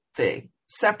scholarship thing,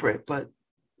 separate, but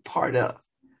part of.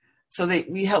 So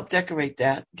we helped decorate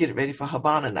that, get it ready for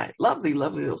Havana night. Lovely,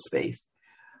 lovely little space.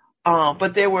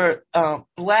 But there were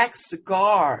Black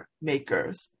cigar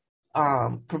makers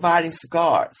providing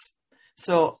cigars.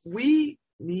 So me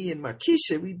and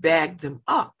Markeisha, we bagged them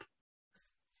up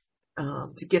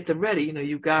to get them ready.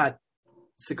 You got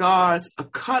cigars, a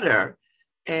cutter,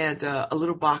 and a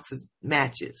little box of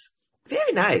matches.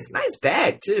 Very nice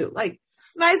bag too. Like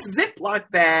nice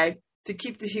Ziploc bag to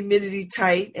keep the humidity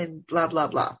tight and blah, blah,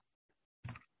 blah.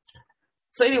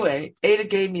 So anyway, Ada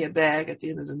gave me a bag at the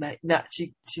end of the night. No,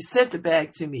 she sent the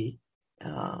bag to me,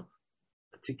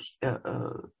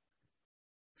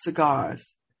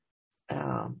 cigars,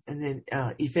 and then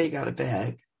Ife got a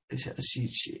bag.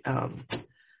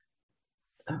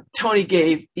 Tony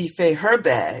gave Ife her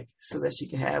bag so that she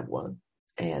could have one,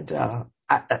 and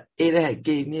Ada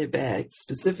gave me a bag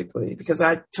specifically because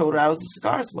I told her I was a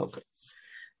cigar smoker.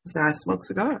 So I smoke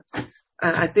cigars,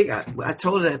 and I think I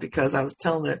told her that because I was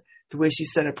telling her the way she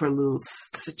set up her little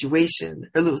situation,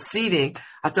 her little seating,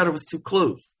 I thought it was too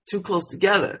close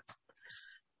together.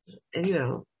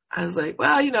 And, I was like,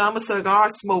 well, I'm a cigar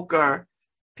smoker.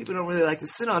 People don't really like to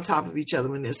sit on top of each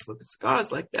other when they're smoking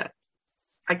cigars like that.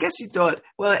 I guess she thought,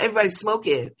 well, everybody's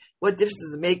smoking. What difference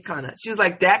does it make? She was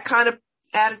like that kind of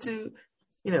attitude,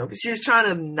 but she was trying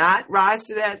to not rise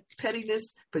to that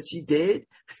pettiness, but she did.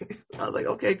 I was like,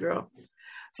 okay, girl.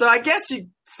 So I guess she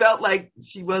felt like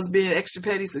she was being extra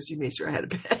petty, so she made sure I had a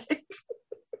bag. It's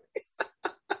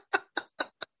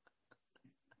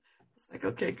like,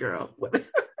 okay, girl,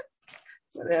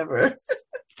 whatever.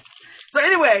 So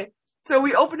anyway, so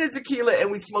we opened the tequila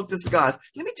and we smoked the cigars.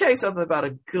 Let me tell you something about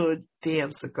a good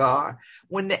damn cigar.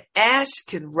 When the ash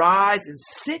can rise and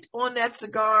sit on that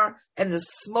cigar and the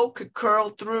smoke could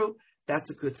curl through,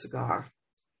 that's a good cigar.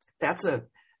 That's a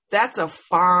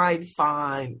fine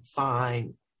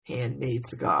handmade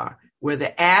cigar where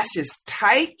the ash is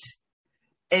tight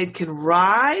and can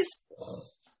rise.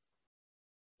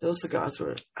 Those cigars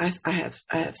were, I have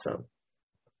some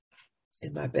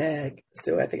in my bag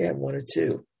still. I think I have 1 or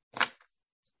 2.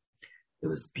 It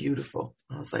was beautiful.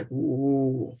 I was like,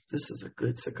 ooh, this is a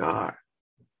good cigar.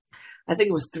 I think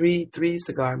it was three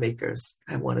cigar makers.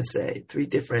 I want to say three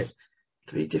different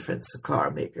cigar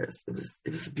makers. It was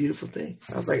a beautiful thing.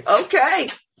 I was like, okay,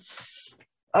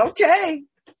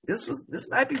 this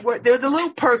might be worth. There were the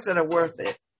little perks that are worth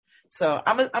it. So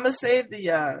I'm gonna save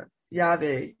the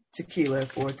Llave tequila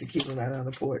for tequila night on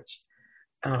the porch.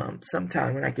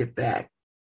 Sometime when I get back.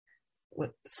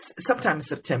 Sometime in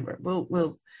September.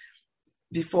 We'll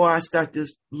before I start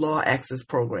this law access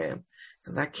program,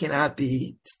 because I cannot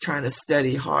be trying to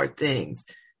study hard things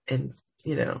and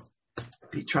be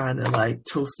trying to like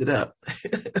toast it up.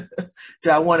 Do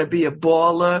I want to be a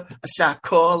baller, a shot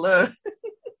caller?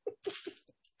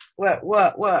 What I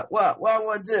want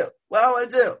to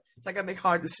do? It's like I make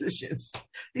hard decisions.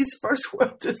 These first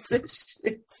world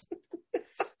decisions.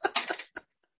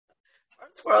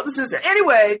 First world decisions.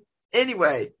 Anyway,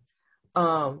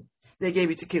 they gave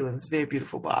me tequila in this very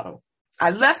beautiful bottle. I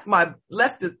left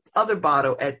the other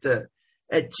bottle at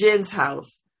Jen's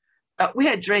house. We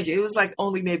had drank it. It was like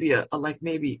only maybe a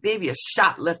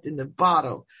shot left in the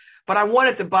bottle, but I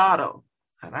wanted the bottle,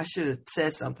 and I should have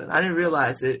said something. I didn't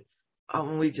realize it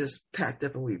when we just packed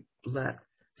up and we left.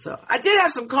 So I did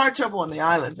have some car trouble on the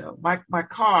island, though. My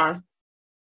car,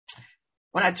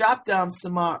 when I dropped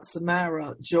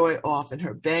Samara Joy off in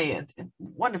her band, and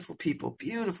wonderful people,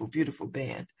 beautiful, beautiful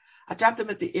band. I dropped them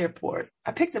at the airport.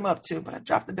 I picked them up too, but I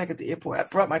dropped them back at the airport. I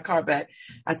brought my car back.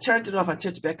 I turned it off. I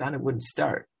turned it back on. It wouldn't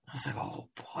start. I was like, oh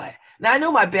boy. Now I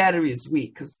know my battery is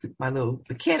weak because my little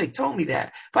mechanic told me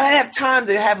that, but I didn't have time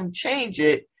to have him change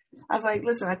it. I was like,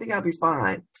 listen, I think I'll be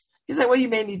fine. He's like, well, you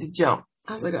may need to jump.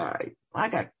 I was like, all right. Well, I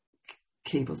got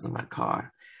cables in my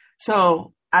car.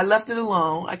 So I left it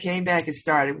alone. I came back and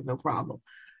started with no problem.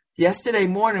 Yesterday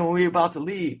morning when we were about to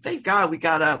leave, thank God we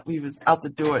got up. We was out the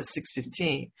door at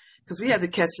 6:15 because we had to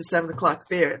catch the 7 o'clock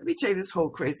ferry. Let me tell you this whole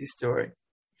crazy story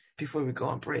before we go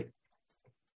on break.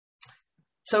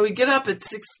 So we get up at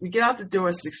 6, we get out the door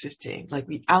at 6:15, like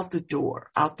we out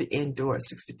the end door at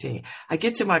 6:15. I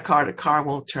get to my car, the car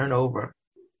won't turn over.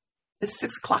 It's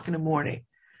 6 o'clock in the morning.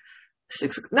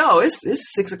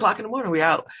 It's 6 o'clock in the morning. We're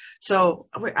out. So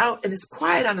we're out and it's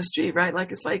quiet on the street, right?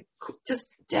 Like it's like just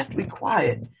deathly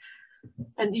quiet.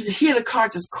 And you hear the car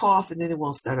just cough and then it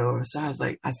won't start over. So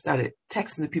I started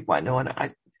texting the people I know.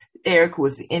 And Eric, who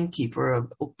was the innkeeper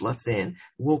of Oak Bluffs Inn,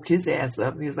 woke his ass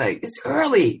up and he's like, it's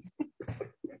early.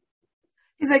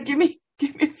 He's like, give me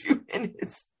a few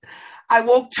minutes. I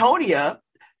woke Tony up.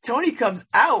 Tony comes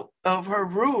out of her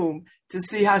room to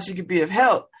see how she could be of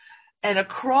help. And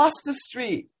across the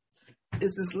street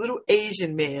is this little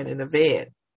Asian man in a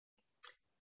van.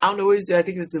 I don't know what he's doing. I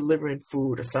think he was delivering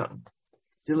food or something.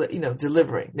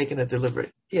 Delivering, making a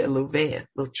delivery. He had a little van,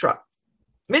 little truck.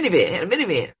 Minivan, a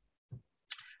minivan.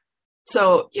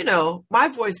 So, my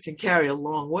voice can carry a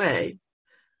long way.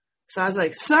 So I was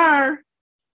like, sir.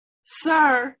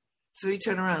 So he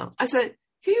turned around. I said,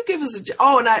 can you give us and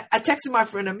I texted my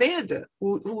friend Amanda,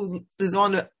 who is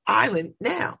on the island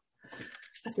now.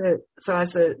 I said, I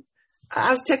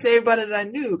was texting everybody that I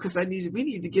knew because we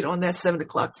need to get on that 7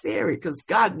 o'clock ferry because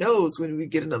God knows when we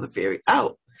get another ferry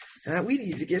out. We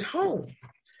need to get home.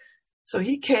 So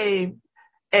he came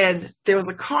and there was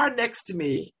a car next to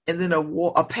me and then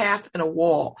a path and a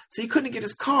wall. So he couldn't get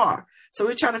his car. So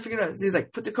we're trying to figure it out. He's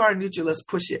like, put the car in neutral, let's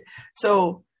push it.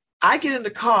 So I get in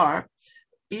the car,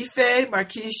 Ife,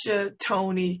 Markeisha,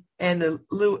 Tony, and the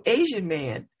little Asian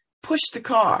man push the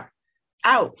car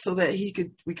out so that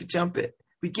we could jump it.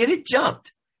 We get it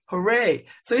jumped. Hooray.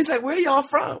 So he's like, where are y'all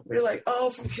from? We're like, oh,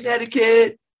 from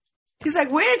Connecticut. He's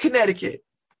like, where in Connecticut?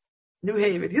 New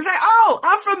Haven. He's like, oh,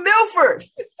 I'm from Milford.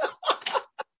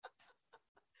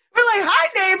 We're like,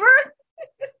 hi, neighbor.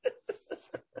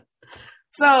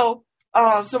 So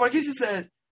Markeisha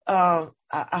said, I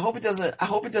hope it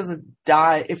doesn't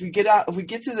die. If we get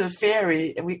to the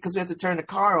ferry and because we have to turn the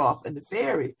car off in the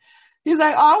ferry. He's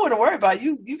like, oh, I wouldn't worry about it.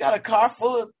 You got a car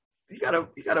full of, you got a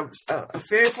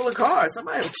ferry full of cars.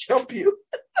 Somebody will jump you.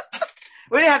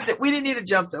 We didn't need to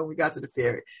jump though. When we got to the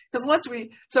ferry because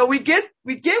we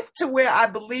get to where I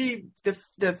believe we're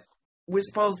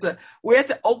at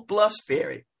the Oak Bluffs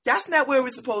ferry. That's not where we're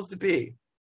supposed to be.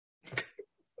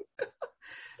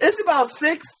 It's about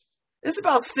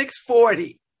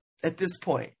 6:40 at this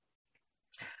point.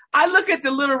 I look at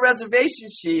the little reservation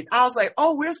sheet. I was like,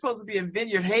 oh, we're supposed to be in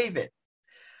Vineyard Haven.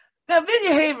 Now,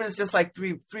 Vineyard Haven is just like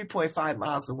 3.5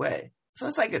 miles away. So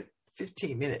it's like a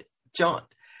 15-minute jaunt.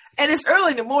 And it's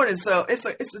early in the morning, so it's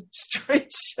a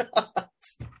straight shot.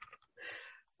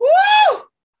 Woo!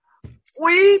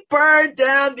 We burned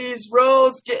down these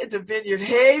roads getting to Vineyard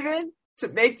Haven to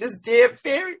make this damn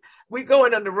ferry. We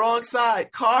going on the wrong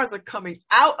side. Cars are coming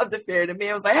out of the ferry. The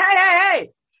man was like,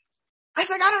 hey. I was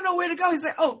like, I don't know where to go. He's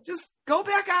like, oh, just go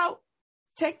back out.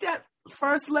 Take that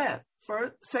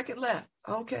second left.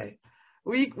 Okay.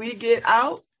 We get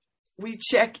out. We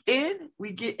check in.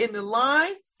 We get in the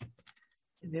line.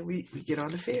 And then we get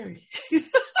on the ferry.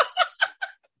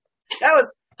 That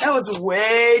was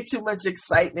way too much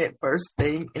excitement first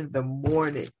thing in the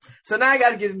morning. So now I got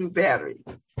to get a new battery.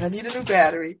 I need a new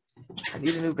battery.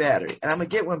 And I'm going to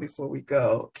get one before we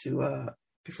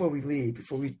leave,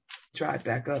 before we drive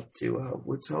back up to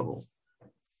Woods Hole.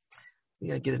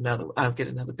 I'll get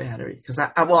another battery because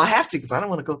I have to, because I don't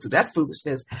want to go through that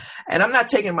foolishness. And I'm not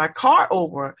taking my car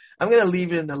over. I'm going to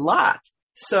leave it in the lot.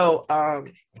 So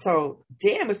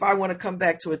damn, if I want to come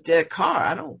back to a dead car,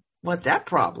 I don't want that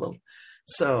problem.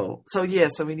 So yeah,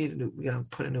 so we need I'm gonna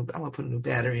put a new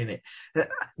battery in it.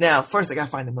 Now, first I gotta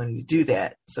find the money to do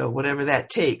that. So whatever that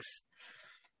takes.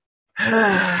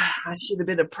 I should have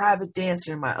been a private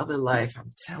dancer in my other life.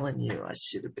 I'm telling you, I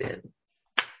should have been.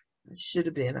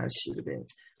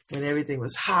 When everything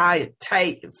was high and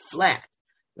tight and flat.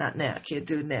 Not now. Can't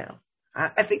do it now.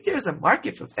 I think there's a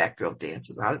market for fat girl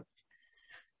dancers.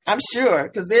 I'm sure,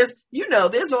 because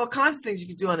there's all kinds of things you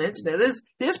can do on the internet.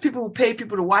 There's people who pay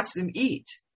people to watch them eat.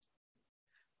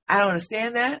 I don't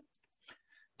understand that,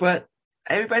 but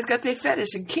everybody's got their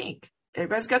fetish and kink.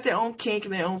 Everybody's got their own kink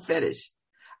and their own fetish.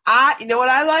 You know what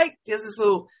I like? There's these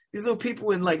little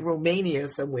people in like Romania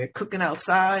somewhere cooking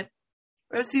outside.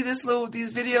 Ever see these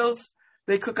videos?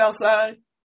 They cook outside.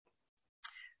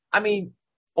 I mean,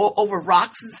 over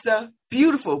rocks and stuff.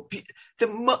 Beautiful.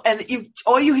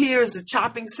 All you hear is the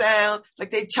chopping sound,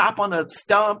 like they chop on a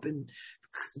stump and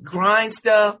grind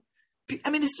stuff.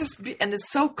 I mean, and it's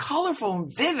so colorful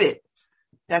and vivid.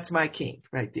 That's my kink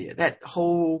right there. That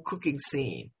whole cooking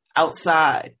scene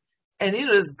outside. And,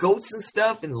 there's goats and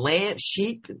stuff and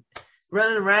sheep and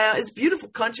running around. It's beautiful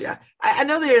country. I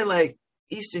know they're in like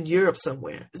Eastern Europe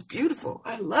somewhere. It's beautiful.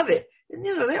 I love it. And,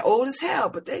 they're old as hell,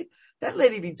 but that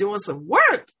lady be doing some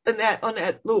work on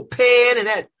that little pan and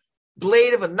that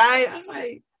blade of a knife. I was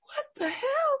like, what the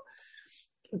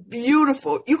hell?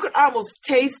 Beautiful. You could almost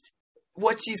taste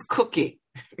what she's cooking.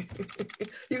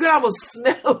 You could almost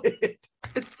smell it.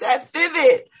 It's that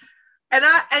vivid.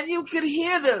 And you could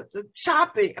hear the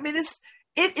chopping. I mean,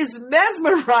 it is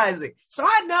mesmerizing. So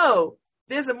I know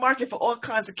there's a market for all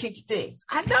kinds of kinky things.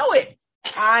 I know it.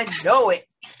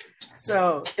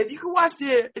 So if you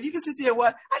can sit there and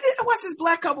watch, I watch this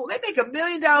black couple. They make $1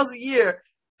 million a year.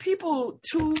 People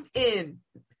tune in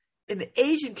the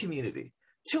Asian community,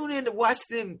 tune in to watch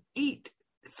them eat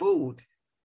food.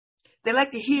 They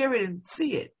like to hear it and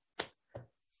see it.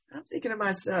 I'm thinking to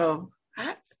myself,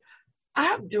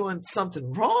 I'm doing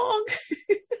something wrong.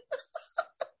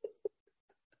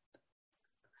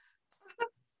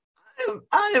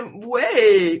 I am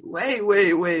way, way,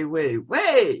 way, way, way,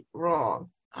 way wrong.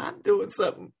 I'm doing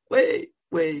something way,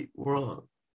 way wrong.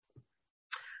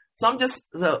 So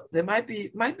there might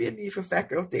be a need for fat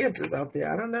girl dancers out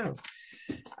there. I don't know.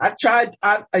 I've tried.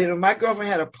 My girlfriend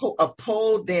had a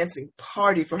pole dancing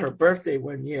party for her birthday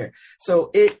one year. So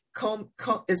it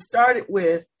started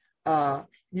with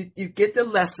you get the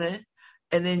lesson,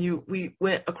 and then we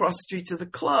went across the street to the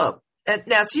club. And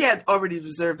now she had already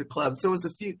reserved the club, so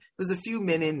it was a few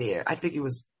men in there. I think it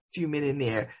was a few men in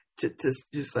there to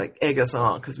just like egg us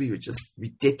on because we were just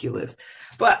ridiculous.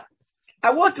 But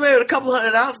I walked away with a couple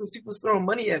 $100 because people was throwing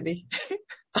money at me.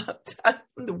 I'm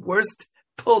the worst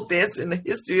pole dancer in the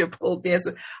history of pole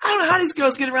dancing. I don't know how these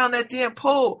girls get around that damn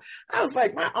pole. I was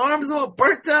like, my arms all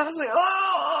burnt up. I was like,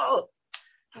 oh.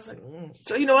 I was like,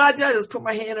 So you know what I did? I just put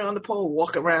my hand on the pole,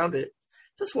 walk around it.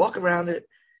 Just walk around it.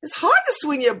 It's hard to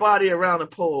swing your body around a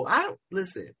pole.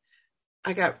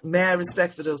 I got mad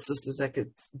respect for those sisters that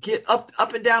could get up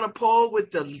and down a pole with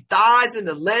the thighs and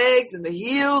the legs and the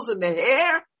heels and the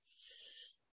hair.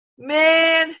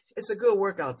 Man, it's a good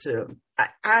workout too.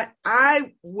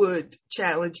 I would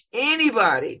challenge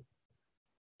anybody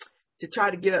to try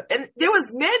to get up. And there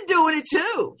was men doing it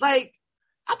too, like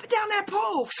up and down that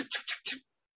pole.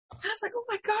 I was like, oh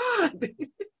my God.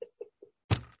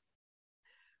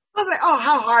 I was like, oh,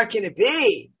 how hard can it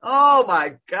be? Oh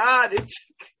my God.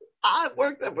 I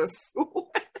worked up a sweat.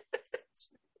 I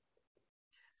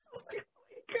was like, oh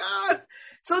my God.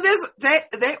 So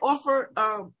they offer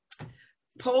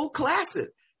pole classes,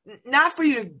 not for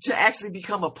you to actually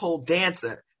become a pole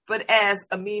dancer, but as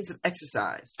a means of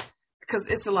exercise, because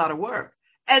it's a lot of work.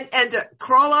 And to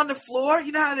crawl on the floor,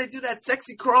 you know how they do that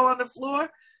sexy crawl on the floor?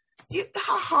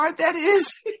 How hard that is.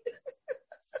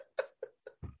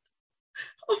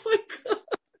 Oh my God.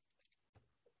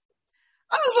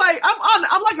 I was like,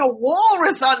 I'm like a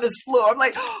walrus on this floor. I'm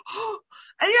like, oh,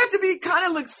 and you have to be kind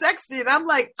of look sexy. And I'm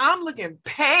like, I'm looking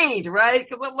pained, right?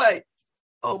 Because I'm like,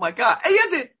 oh my God. And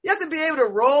you have to be able to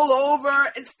roll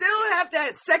over and still have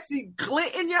that sexy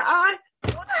glint in your eye.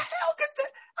 Who the hell could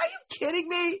that? Are you kidding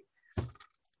me?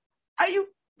 Are you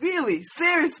really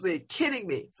seriously kidding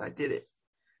me? So I did it.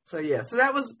 So yeah, so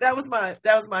that was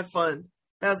my fun.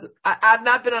 I've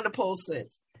not been on the pole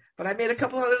since, but I made a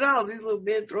couple $100. These little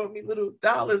men throwing me little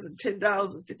dollars and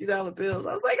 $10 and $50 bills.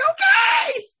 I was like,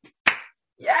 okay,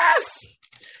 yes.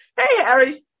 Hey,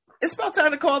 Harry, it's about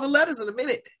time to call the letters in a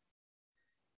minute.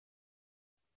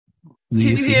 Can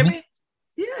you hear me?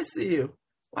 Yeah, I see you.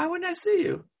 Why wouldn't I see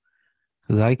you?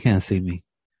 Because I can't see me.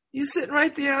 You sitting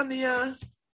right there on the.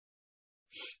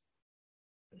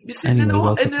 You're sitting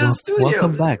Anyway, in the studio.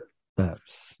 welcome back,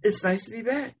 Babz. It's nice to be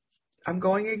back. I'm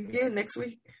going again next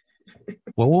week.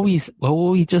 What were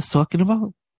we just talking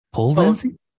about? Pole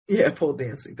dancing? Yeah, pole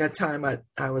dancing. That time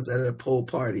I was at a pole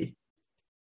party.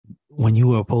 When you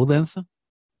were a pole dancer?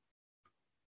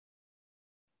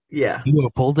 Yeah. You were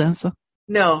a pole dancer?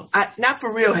 No, not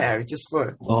for real, Harry. Just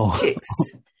for kicks.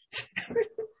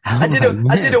 I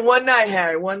did it one night,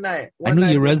 Harry. One night. I knew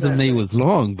your resume was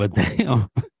long, but damn.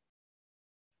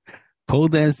 Pole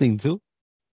dancing too?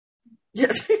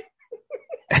 Yes.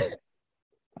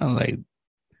 I'm like,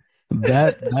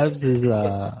 that is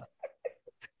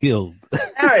skilled.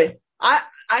 Harry, I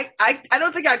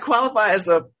don't think I qualify as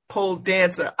a pole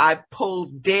dancer. I pole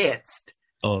danced.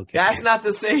 Okay. That's not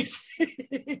the same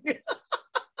thing.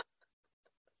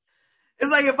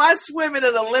 It's like if I swim in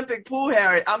an Olympic pool,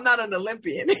 Harry, I'm not an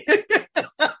Olympian. You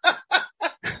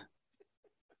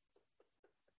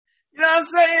know what I'm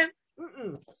saying?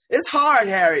 It's hard,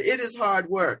 Harry. It is hard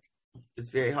work. It's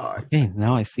very hard. Okay,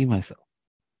 now I see myself.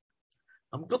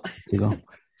 I'm glad.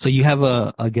 So you have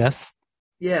a guest?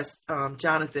 Yes,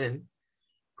 Jonathan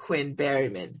Quinn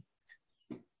Berryman.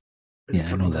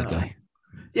 Yeah, I know that guy.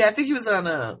 Yeah, I think he was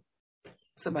on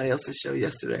somebody else's show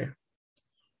yesterday.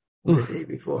 Or the day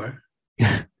before.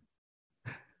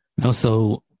 No,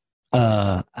 so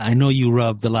I know you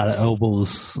rubbed a lot of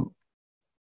elbows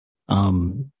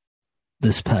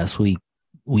this past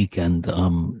weekend.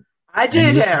 I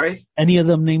did, Harry. Any of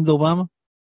them named Obama?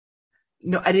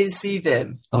 No, I didn't see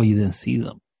them. Oh, you didn't see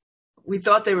them? We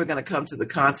thought they were going to come to the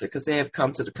concert because they have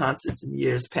come to the concerts in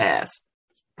years past.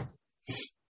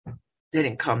 They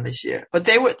didn't come this year, but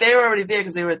they were already there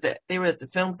because they were at the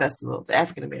film festival, the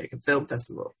African American Film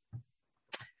Festival.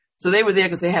 So they were there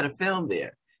because they had a film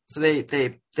there. So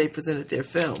they presented their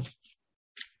film.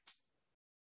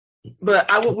 But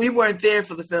we weren't there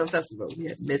for the film festival.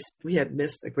 We had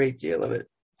missed a great deal of it.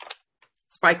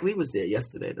 Spike Lee was there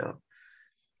yesterday, though.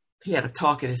 He had a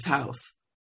talk at his house.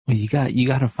 Well, you got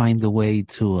to find a way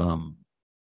to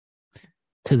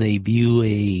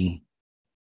debut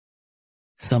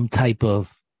some type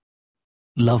of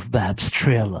LoveBabz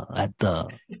trailer at the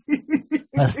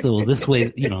festival. This way,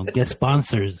 get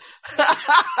sponsors.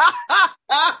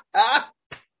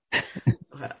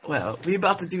 Well, we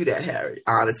about to do that, Harry.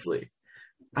 Honestly,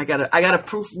 I gotta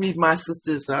proofread my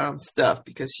sister's stuff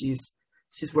because she's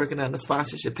working on the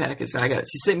sponsorship package.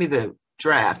 She sent me the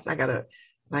draft.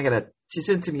 She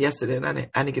sent it to me yesterday, and I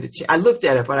didn't get a chance. I looked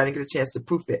at it, but I didn't get a chance to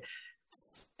proof it,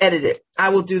 edit it. I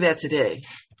will do that today.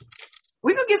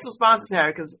 We're gonna get some sponsors,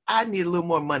 Harry, because I need a little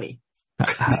more money.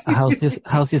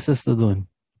 How's your sister doing?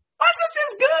 My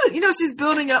sister's good. She's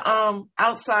building a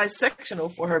outside sectional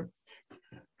for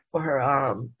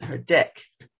her deck.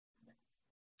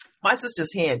 My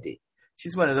sister's handy.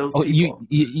 She's one of those people.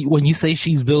 You when you say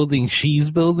she's building?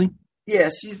 Yeah,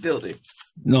 she's building.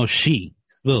 No, she's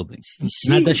building.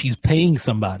 Not that she's paying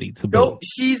somebody to build. No,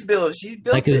 she's building. She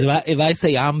built like, it. If I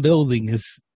say I'm building,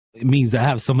 it means I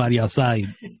have somebody outside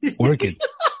working.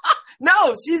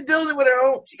 No, she's building with her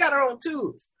own. She got her own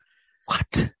tools.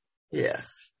 What? Yeah.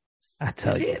 I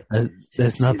tell you,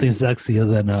 there's nothing sexier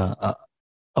than a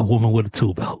woman with a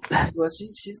tool belt. Well,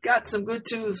 she's got some good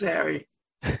tools, Harry.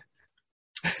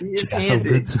 She is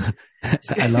handy.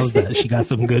 I love that. She got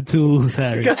some good tools,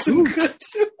 Harry. She got some good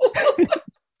tools.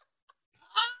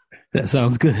 That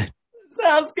sounds good.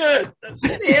 Sounds good.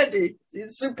 She's handy.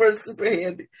 She's super, super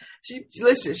handy.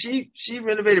 She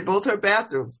renovated both her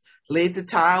bathrooms, laid the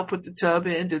tile, put the tub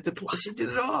in, she did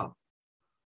it all.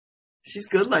 She's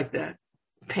good like that.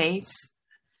 Paints.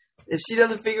 If she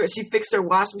doesn't figure it, she fixed her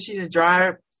washing machine and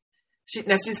dryer.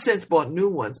 She's since bought new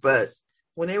ones, but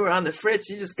when they were on the fridge,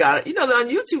 she just got it. On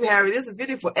YouTube, Harry, there's a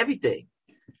video for everything.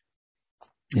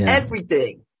 Yeah.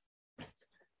 Everything.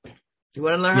 You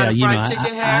want to learn how to fry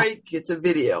chicken, Harry? Get a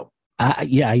video.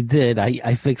 I did.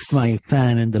 I fixed my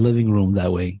fan in the living room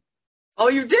that way. Oh,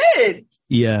 you did?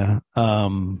 Yeah. But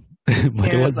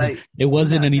it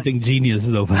wasn't anything genius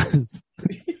though.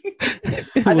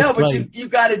 I know, but you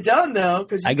got it done though,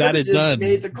 because I got it done.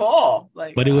 Made the call.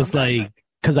 But it was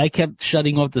because I kept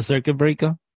shutting off the circuit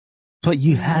breaker, but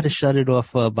you had to shut it off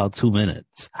for about 2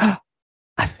 minutes. I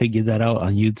figured that out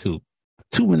on YouTube.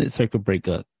 2-minute circuit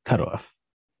breaker cut off.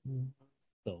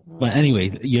 So, but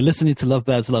anyway, you're listening to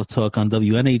LoveBabz Love Talk on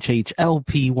WNHH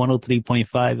LP 103.5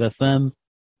 FM.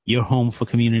 Your home for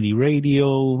community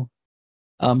radio.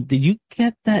 Did you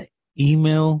get that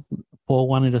email? Paul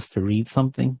wanted us to read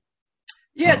something.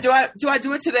 Yeah, do I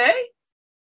do it today?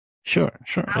 Sure.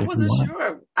 I wasn't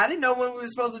sure. I didn't know when we were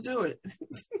supposed to do it.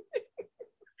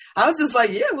 I was just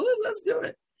like, yeah, well, let's do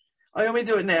it. Oh, you want me to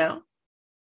do it now?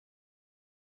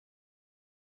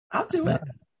 I'll do it.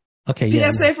 Okay,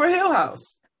 yeah. PSA for Hill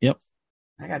House. Yep.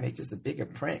 I gotta make this a bigger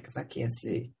print because I can't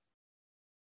see.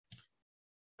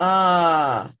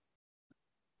 So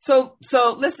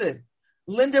listen,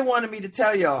 Linda wanted me to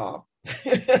tell y'all.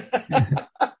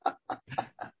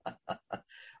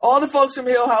 All the folks from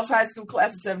Hill House High School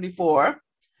class of 74,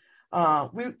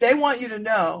 they want you to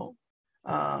know.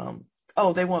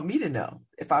 They want me to know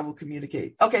if I will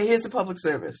communicate. Okay, here's a public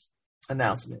service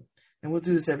announcement. And we'll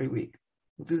do this every week.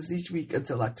 We'll do this each week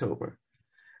until October.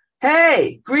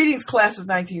 Hey, greetings, class of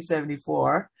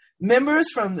 1974.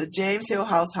 Members from the James Hill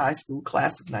House High School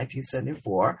class of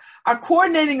 1974 are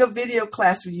coordinating a video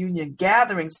class reunion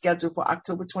gathering scheduled for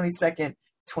October 22nd,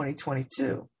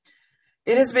 2022.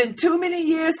 It has been too many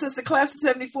years since the class of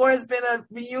 74 has been a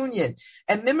reunion,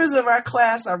 and members of our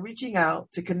class are reaching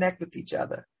out to connect with each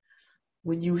other.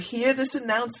 When you hear this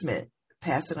announcement,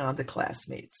 pass it on to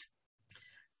classmates.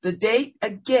 The date,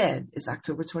 again, is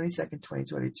October 22nd,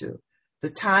 2022. The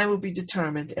time will be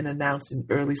determined and announced in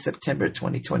early September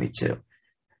 2022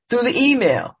 through the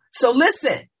email. So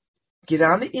listen, get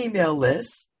on the email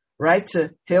list, write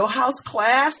to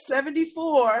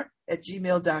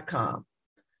hillhouseclass74@gmail.com.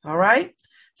 All right?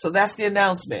 So that's the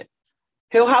announcement.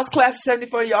 Hill House Class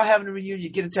 74, y'all having a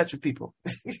reunion. Get in touch with people.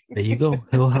 There you go.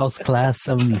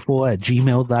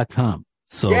 hillhouseclass74@gmail.com.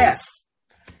 So yes.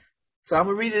 So I'm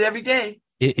going to read it every day.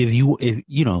 If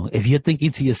you're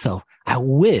thinking to yourself, I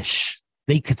wish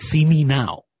they could see me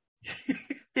now.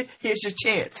 Here's your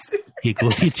chance. Here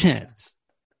goes your chance.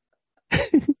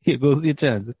 Here goes your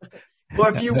chance.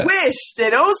 Or if you wish they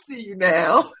don't see you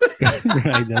now, right,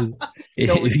 don't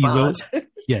respond.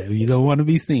 If you don't want to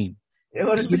be seen.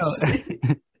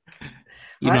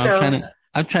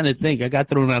 I'm trying to think. I got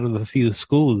thrown out of a few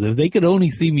schools. If they could only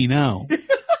see me now,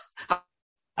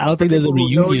 I don't think there's a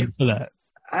reunion for that.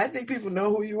 I think people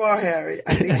know who you are, Harry.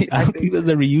 I think there's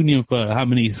a reunion for how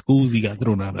many schools you got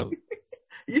thrown out of.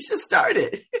 You should start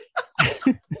it.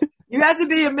 You have to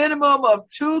be a minimum of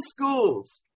 2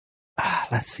 schools.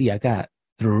 Let's see. I got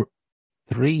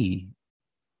 3.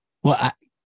 Well,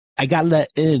 I got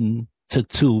let in to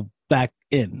 2 back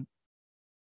in.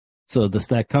 So does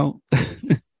that count?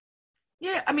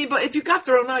 Yeah, I mean, but if you got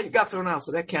thrown out, you got thrown out,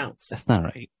 so that counts. That's not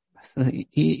right. I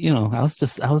was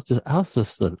just a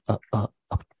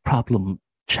problem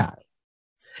child.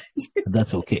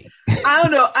 That's okay. I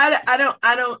don't know.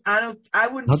 I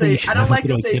wouldn't say. I don't like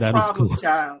to say problem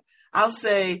child. I'll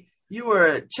say you were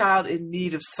a child in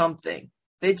need of something.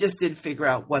 They just didn't figure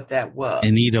out what that was.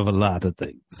 In need of a lot of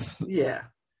things. Yeah,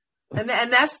 and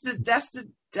that's the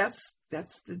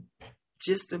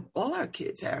gist of all our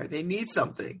kids, Harry. They need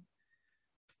something.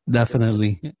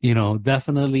 Definitely,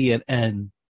 definitely,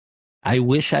 and I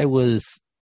wish I was.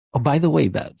 Oh, by the way,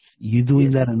 Babz, you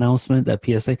doing that announcement, that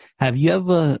PSA? Have you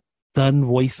ever done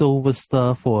voiceover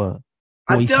stuff or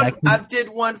voice acting? I did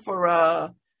one for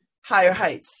Higher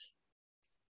Heights.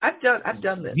 I've done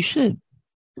them. You should.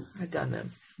 I've done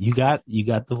them. You got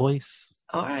the voice.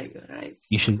 All right.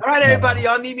 You should. All right, everybody.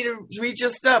 Y'all need me to read your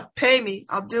stuff. Pay me.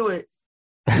 I'll do it.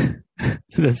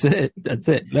 That's it.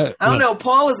 Look, I don't know.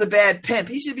 Paul is a bad pimp.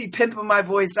 He should be pimping my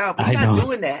voice out, but he's not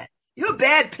doing that. You're a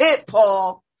bad pimp,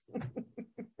 Paul.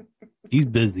 He's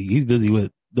busy. He's busy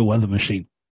with the weather machine.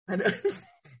 I know.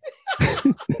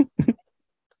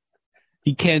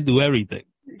 He can't do everything.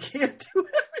 He can't do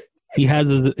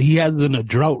everything. He has in a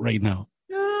drought right now.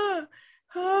 By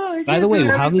the way,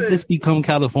 how did this become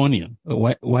California?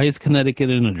 Why is Connecticut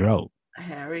in a drought?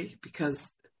 Harry,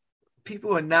 because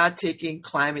people are not taking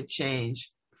climate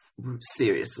change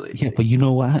seriously. Yeah, but you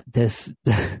know what? This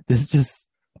just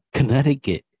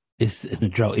Connecticut is in a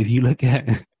drought. If you look at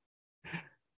it,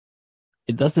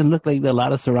 doesn't look like a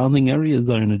lot of surrounding areas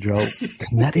are in a drought.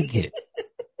 Connecticut.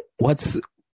 What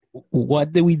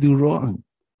did we do wrong?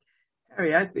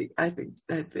 Harry, I think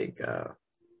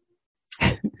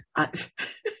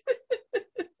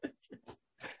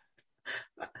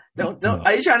don't.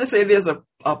 Are you trying to say there's a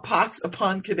pox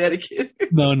upon Connecticut?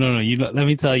 No. Let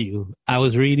me tell you. I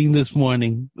was reading this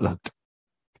morning. Look,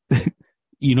 I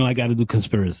got to do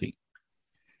conspiracy.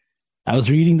 I was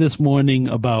reading this morning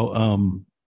about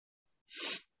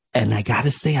and I got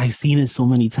to say, I've seen it so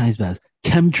many times, Babz.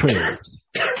 Chemtrails.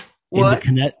 What?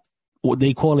 What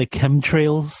they call it,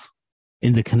 chemtrails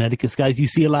in the Connecticut skies. You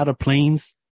see a lot of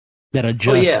planes that are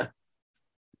just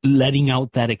letting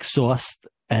out that exhaust,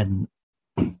 and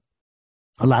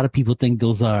a lot of people think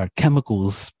those are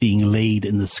chemicals being laid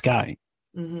in the sky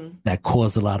that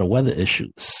cause a lot of weather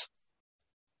issues.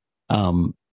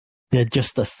 They're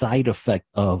just a side effect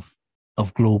of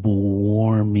global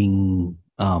warming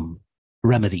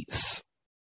remedies.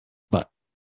 But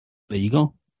there you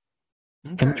go.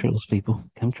 Okay. Chemtrails, people.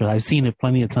 Chemtrails. I've seen it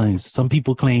plenty of times. Some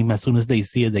people claim as soon as they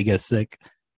see it, they get sick.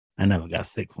 I never got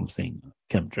sick from seeing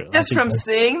chemtrails. Just from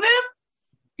seeing them?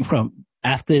 From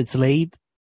after it's laid?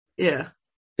 Yeah.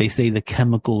 They say the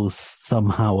chemicals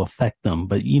somehow affect them.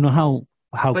 But you know how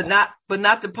But not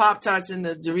the Pop-Tarts and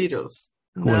the Doritos.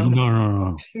 No.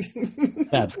 No.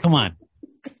 Babz, come on.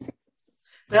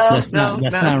 That's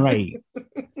not right.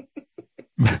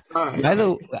 Right. I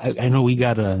know we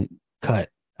gotta cut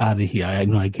out of here. I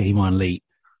know I came on late,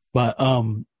 but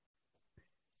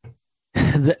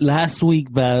last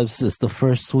week, Babz, is the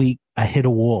first week I hit a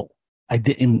wall. I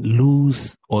didn't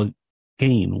lose or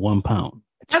gain 1 pound.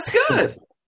 That's good.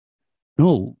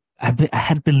 No, I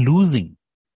had been losing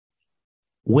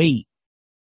weight.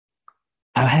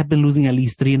 I had been losing at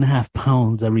least 3.5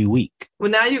 pounds every week. Well,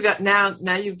 now you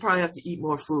probably have to eat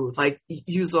more food, like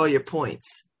use all your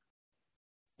points.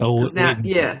 Oh, now,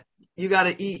 you got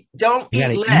to eat. Don't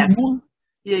eat less.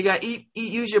 You got to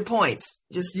use your points.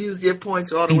 Just use your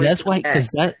points all the way. That's why,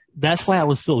 that's why I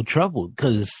was so troubled,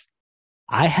 because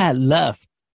I had left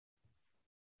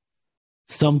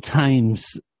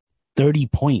sometimes 30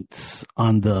 points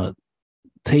on the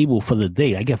table for the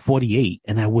day. I get 48,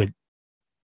 and I would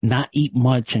not eat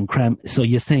much and cram. So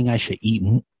you're saying I should eat?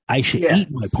 Eat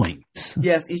my points.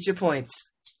 Yes, eat your points.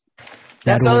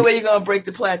 That's the only way you're going to break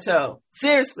the plateau.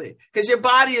 Seriously. Because your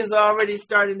body is already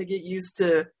starting to get used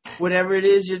to whatever it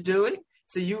is you're doing.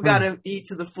 So you got to eat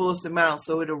to the fullest amount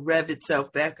so it'll rev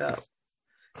itself back up.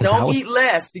 Don't eat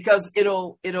less, because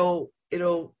it'll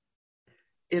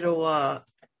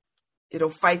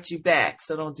fight you back.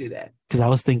 So don't do that. Because I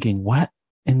was thinking, what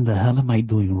in the hell am I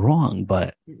doing wrong?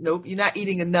 But nope, you're not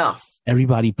eating enough.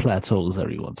 Everybody plateaus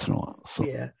every once in a while. So.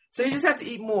 Yeah. So you just have to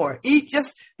eat more. Eat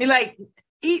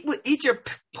your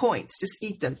points. Just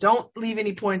eat them. Don't leave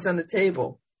any points on the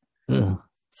table.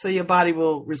 So your body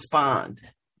will respond.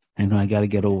 I know I got to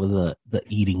get over the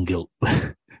eating guilt.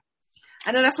 I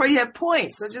know, that's why you have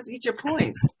points. So just eat your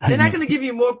points. They're not going to give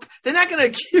you more. They're not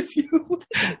going to give you.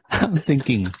 I'm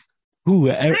thinking, they're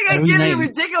going to give you a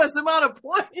ridiculous amount of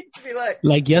points. Be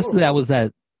like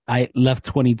yesterday, I left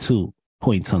 22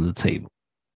 points on the table.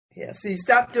 Yeah. See,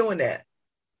 stop doing that.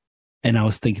 And I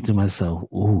was thinking to myself,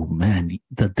 oh man,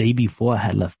 the day before I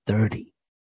had left 30.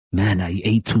 Man, I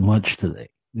ate too much today.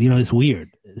 It's weird.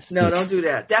 Don't do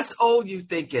that. That's old you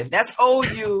thinking. That's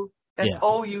old you. That's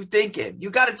old you thinking.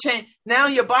 You got to change. Now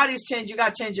your body's changed. You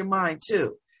got to change your mind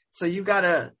too. So you got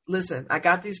to listen. I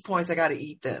got these points. I got to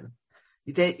eat them.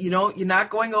 You're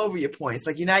not going over your points.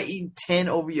 Like, you're not eating 10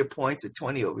 over your points or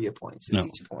 20 over your points. Just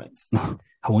eat your points. No,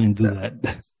 I wouldn't do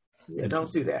that. Yeah,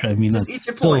 don't do that. Just eat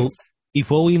your points. So,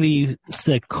 before we leave,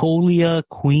 Secolia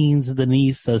Queens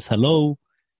Denise says hello,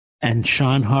 and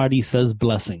Sean Hardy says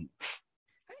blessing.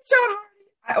 Hey, Sean Hardy.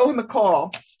 I owe him a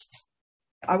call.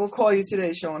 I will call you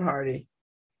today, Sean Hardy.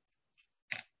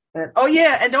 And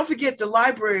and don't forget, the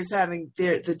library is having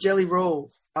the Jelly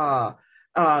Roll.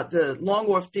 The Long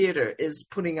Wharf Theater is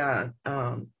putting on,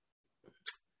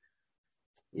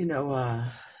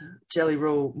 Jelly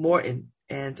Roll Morton,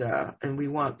 and we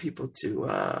want people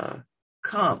to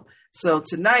come. So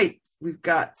tonight we've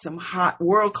got some hot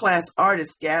world-class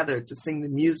artists gathered to sing the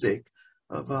music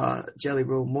of Jelly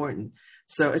Roll Morton.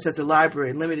 So it's at the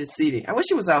library, limited seating. I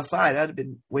wish it was outside. That'd have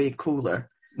been way cooler.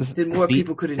 Then more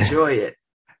people could enjoy it.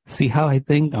 See how I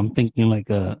think? I'm thinking like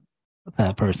that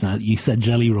person. You said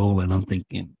Jelly Roll, and I'm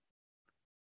thinking.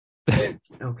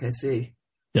 Okay, see.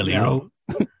 Jelly Roll.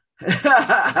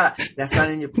 That's not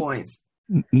in your points.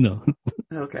 No.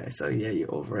 Okay, so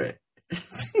you're over it.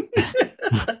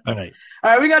 All right,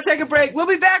 we're going to take a break. We'll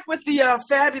be back with the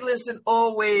fabulous and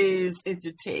always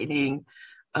entertaining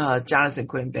Jonathan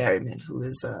Quinn Berryman, who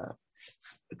is a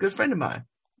good friend of mine.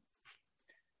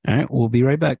 All right, we'll be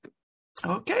right back.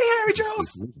 Okay, Harry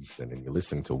Jones. And you're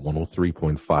listening to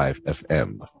 103.5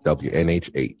 FM,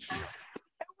 WNHH.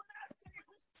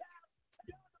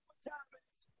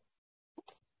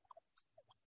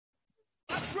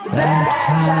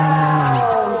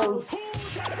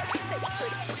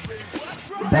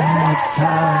 Babz.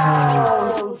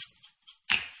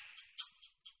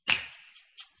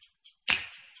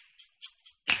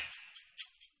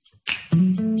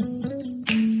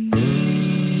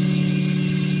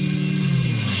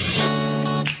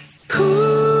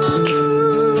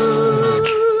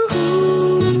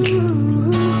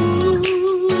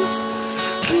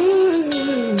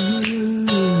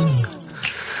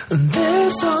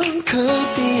 This song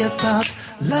could be about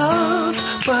love,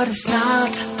 but it's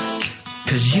not.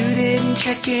 'Cause you didn't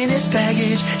check in his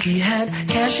baggage. He had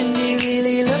cash and he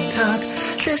really looked hot.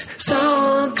 This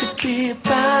song could be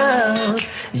about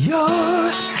your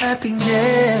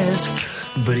happiness,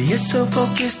 but you're so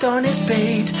focused on his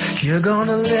bait, you're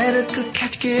gonna let a good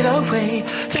catch get away.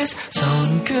 This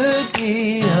song could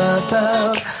be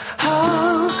about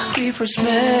how we first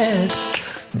met,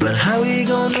 but how we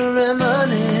gonna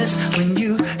reminisce when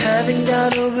you haven't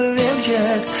got over him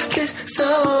yet. This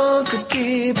song could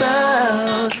be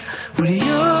about what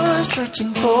you're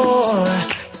searching for.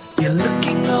 You're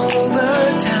looking all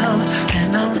over town, and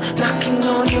I'm knocking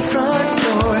on your front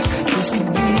door. This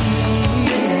could be,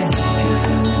 yes,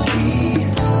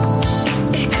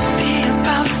 it could be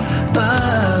about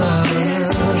us.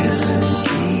 This could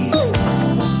be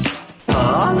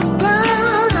all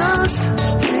about us.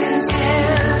 Yes,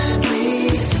 yeah,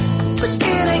 but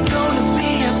it ain't gonna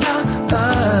be about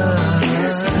us.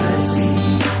 Yes,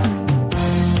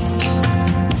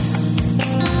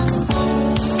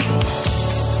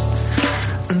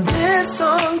 this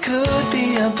song could be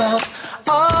about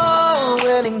our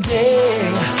wedding day,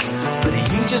 but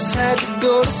you just had to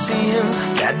go to see him.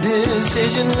 That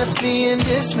decision left me in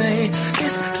dismay.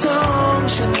 This song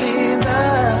should be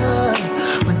about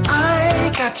when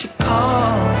I got your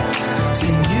call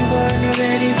saying you weren't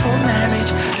ready for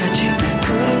marriage, that you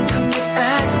couldn't commit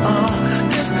at all.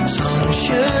 This song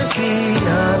should be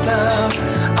about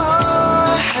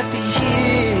our happy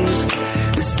years.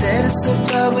 Instead it's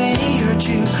about when he hurt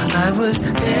you, I was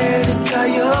there to dry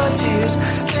your tears.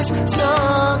 This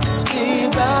song be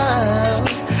about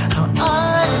how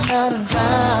I got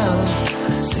around.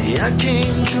 See, I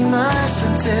came to my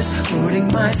senses, putting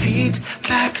my feet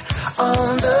back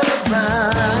on the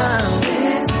ground.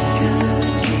 This could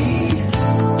be,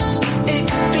 it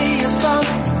could be about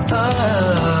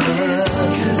us. This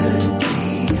could be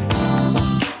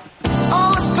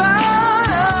all about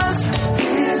us.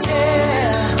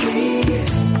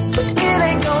 But it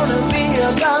ain't gonna be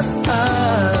about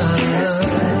us.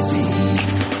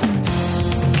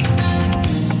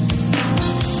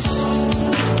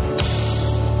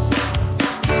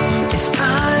 If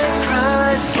I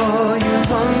cried for you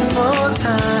one more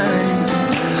time,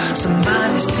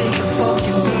 somebody's taking for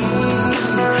you.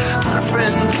 My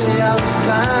friends say I was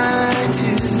blind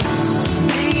to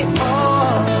be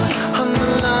all on the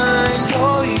line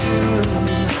for you,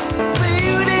 but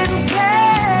you didn't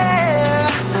care.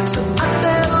 So I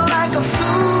felt like a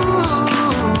fool.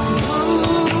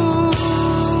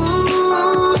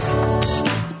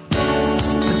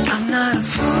 But I'm not a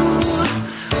fool.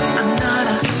 I'm not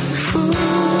a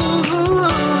fool.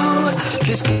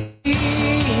 This could be,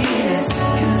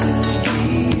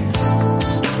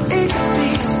 it could be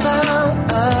about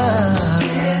us.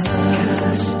 Yes, it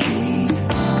could be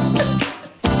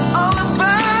all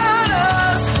about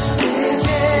us.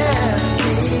 Yeah.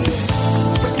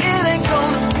 But it ain't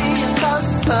gonna be about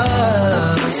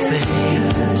us, baby.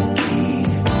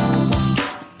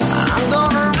 I'm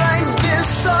gonna write this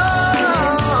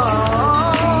song,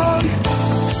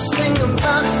 sing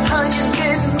about how you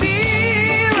did me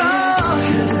wrong.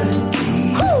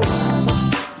 Woo.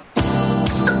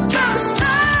 About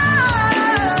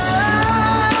us,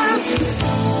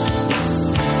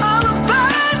 all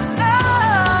about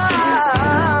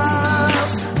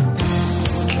us.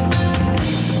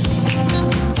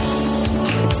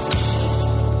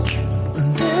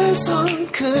 This song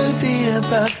could be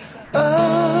about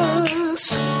us,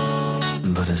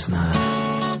 but it's not.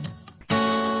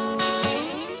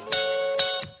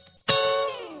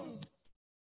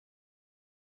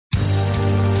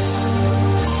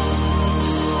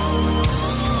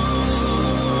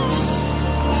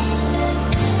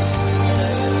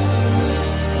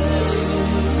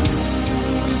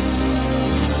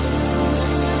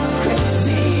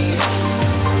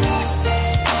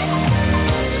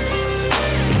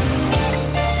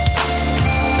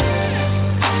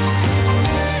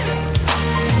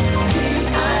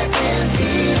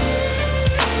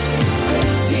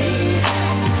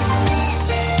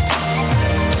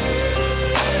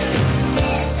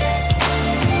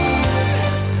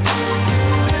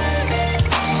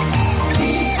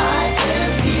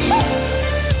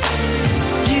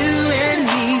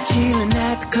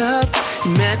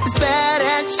 You met this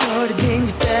badass shorty, then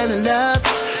you fell in love.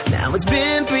 Now it's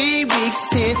been 3 weeks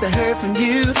since I heard from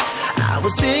you. I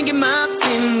was thinking about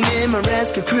sending in my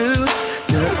rescue crew.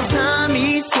 The time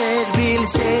he said, really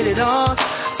said it all.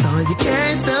 Saw you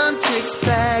carrying some chicks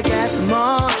back at the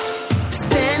mall.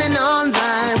 Standing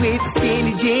online with the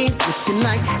skinny jeans, looking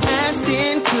like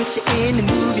Ashton Kutcher in the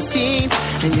movie scene.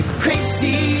 And you're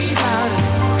crazy about her,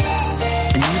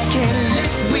 and you can't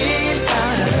live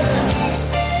without her,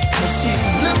 'cause she's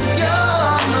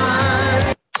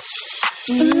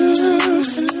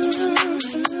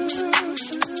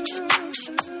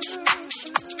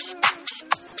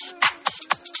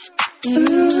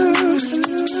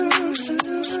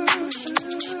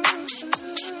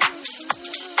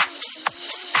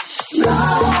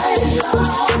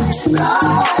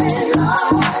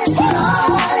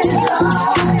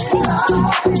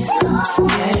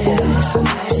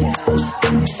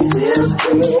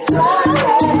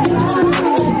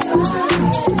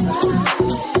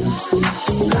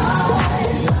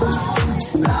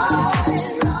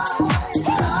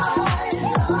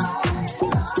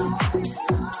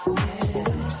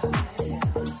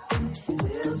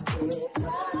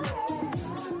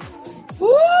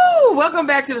Welcome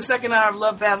back to the second hour of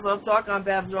LoveBabz, LoveTalk on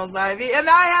Babz, Rawls-Ivy, and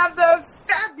I have the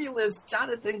fabulous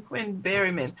Jonathan Quinn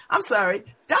Berryman. I'm sorry,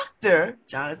 Dr.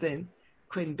 Jonathan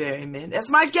Quinn Berryman. As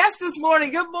my guest this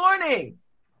morning. Good morning.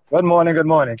 Good morning. Good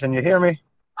morning. Can you hear me?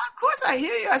 Of course I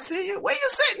hear you. I see you. Where you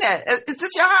sitting at? Is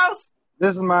this your house?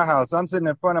 This is my house. I'm sitting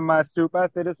in front of my stoop. I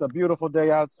said it's a beautiful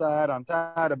day outside. I'm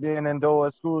tired of being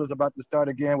indoors. School is about to start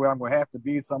again where I'm going to have to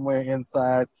be somewhere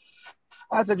inside.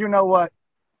 I said, you know what?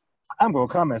 I'm going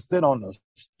to come and sit on the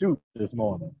stoop this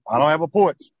morning. I don't have a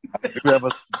porch. I do have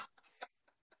a stoop.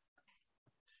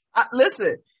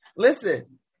 Listen.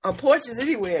 A porch is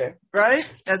anywhere, right?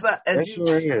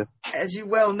 Sure is. As you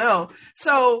well know.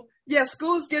 So, yeah,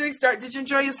 school's getting started. Did you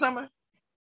enjoy your summer?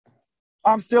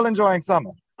 I'm still enjoying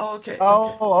summer. Oh, okay.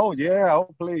 Oh, yeah.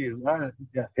 Oh, please.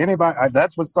 Anybody?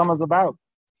 That's what summer's about.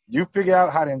 You figure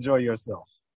out how to enjoy yourself.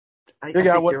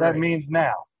 Figure out what that means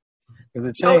now, because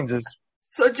it changes.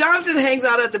 So Jonathan hangs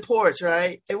out at the porch,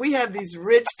 right? And we have these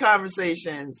rich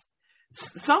conversations.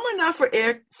 Some are not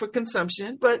for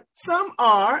consumption, but some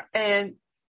are. And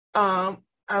I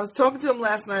was talking to him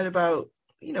last night about,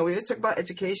 we always talk about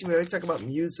education. We always talk about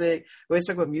music. We always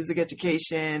talk about music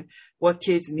education, what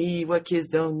kids need, what kids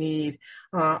don't need.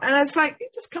 And it's like,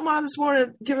 just come on this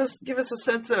morning, give us a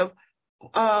sense of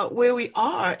where we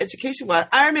are education-wise.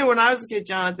 I remember when I was a kid,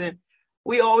 Jonathan,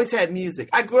 we always had music.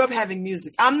 I grew up having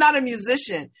music. I'm not a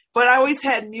musician, but I always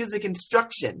had music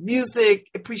instruction, music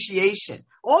appreciation.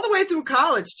 All the way through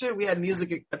college, too, we had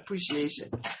music appreciation.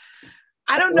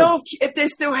 I don't know if they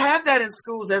still have that in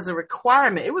schools as a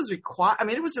requirement. It was required. I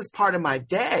mean, it was just part of my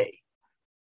day.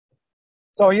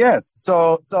 So, yes.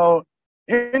 So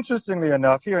interestingly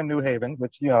enough, here in New Haven,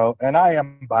 which, and I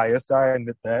am biased, I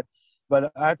admit that,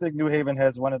 but I think New Haven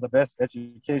has one of the best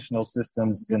educational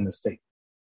systems in the state.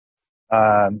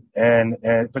 And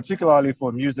particularly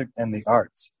for music and the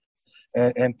arts.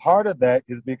 And part of that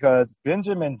is because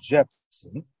Benjamin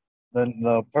Jepson,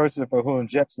 the person for whom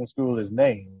Jepson School is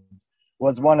named,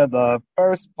 was one of the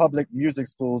first public music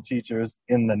school teachers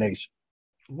in the nation.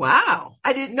 Wow,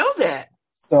 I didn't know that.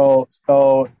 So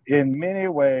in many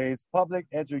ways, public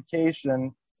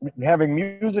education, having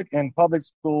music in public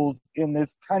schools in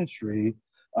this country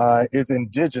is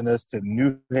indigenous to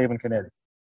New Haven, Connecticut.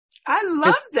 I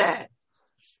love that.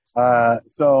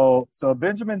 So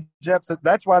Benjamin Jepson,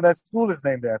 that's why that school is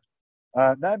named after.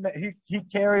 He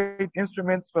carried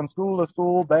instruments from school to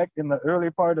school back in the early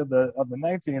part of the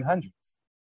 1900s,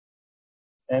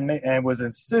 and was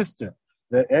insistent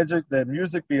that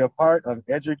music be a part of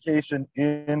education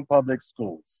in public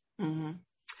schools. Mm-hmm.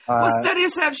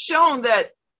 Studies have shown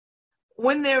that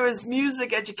when there is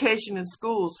music education in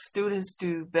schools, students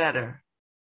do better.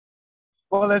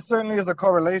 Well, there certainly is a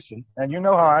correlation, and you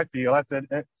know how I feel. I said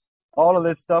all of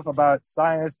this stuff about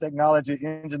science, technology,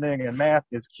 engineering, and math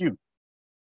is cute,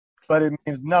 but it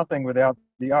means nothing without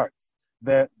the arts.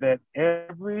 That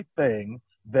everything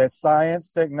that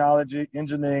science, technology,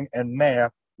 engineering, and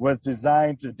math was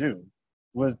designed to do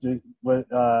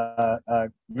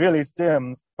really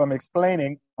stems from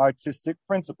explaining artistic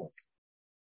principles.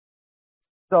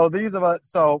 So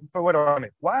for what I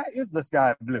mean, why is the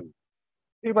sky blue?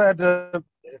 People had to.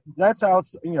 That's how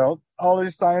all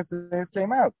these science things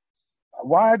came out.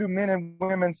 Why do men and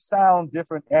women sound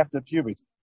different after puberty?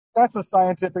 That's a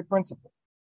scientific principle.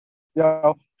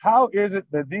 How is it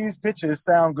that these pitches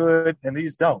sound good and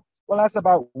these don't? Well, that's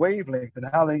about wavelength and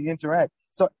how they interact.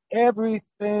 So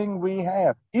everything we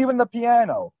have, even the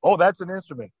piano, that's an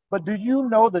instrument. But do you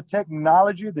know the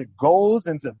technology that goes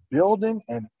into building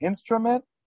an instrument?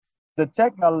 The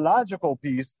technological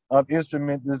piece of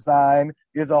instrument design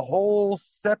is a whole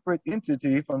separate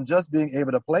entity from just being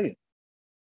able to play it.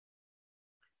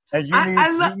 And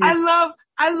I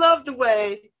love the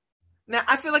way. Now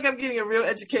I feel like I'm getting a real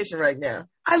education right now.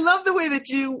 I love the way that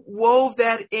you wove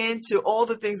that into all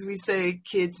the things we say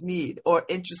kids need or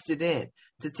interested in.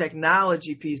 The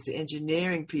technology piece, the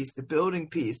engineering piece, the building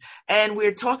piece. And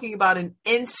we're talking about an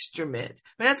instrument.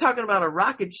 We're not talking about a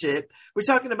rocket ship. We're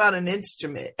talking about an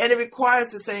instrument. And it requires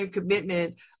the same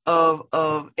commitment of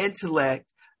intellect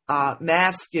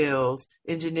math skills,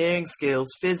 engineering skills,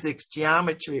 physics,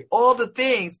 geometry, all the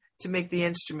things to make the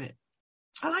instrument.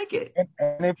 I like it.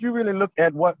 And if you really look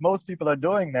at what most people are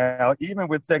doing now, even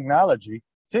with technology,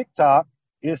 TikTok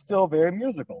is still very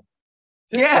musical.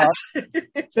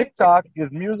 TikTok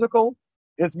is musical,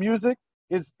 it's music,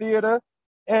 it's theater,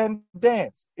 and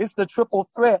dance. It's the triple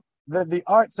threat that the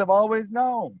arts have always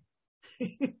known.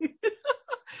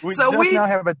 We now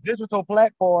have a digital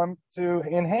platform to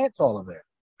enhance all of that.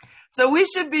 So we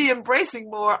should be embracing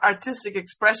more artistic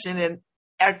expression and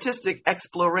artistic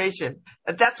exploration.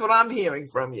 That's what I'm hearing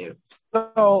from you.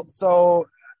 So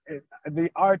the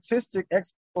artistic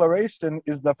exploration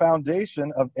is the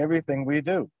foundation of everything we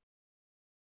do.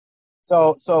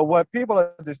 So what people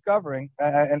are discovering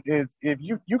is if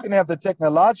you can have the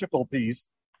technological piece,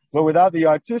 but without the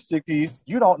artistic piece,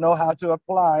 you don't know how to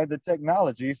apply the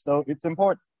technology. So it's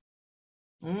important.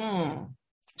 I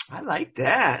like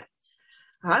that.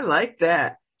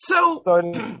 So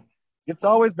it's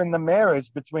always been the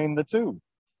marriage between the two.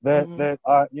 That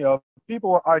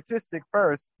people were artistic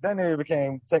first, then they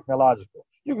became technological.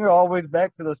 You can go always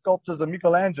back to the sculptures of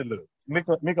Michelangelo.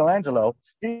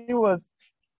 He was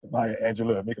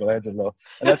Michelangelo.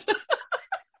 And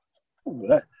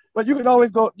but you could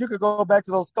go back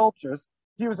to those sculptures.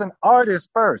 He was an artist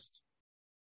first,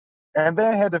 and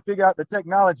then had to figure out the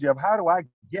technology of how do I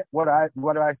get what I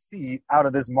see out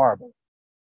of this marble.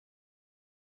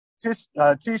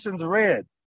 Titian's red.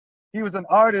 He was an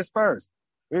artist first.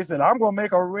 He said, I'm going to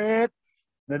make a red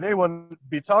that they will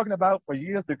be talking about for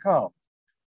years to come.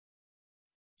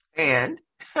 And?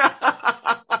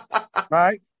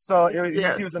 Right? So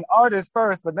yes. He was an artist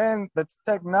first, but then the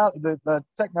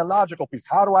technological piece.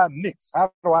 How do I mix?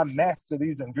 How do I master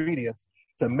these ingredients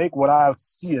to make what I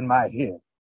see in my head?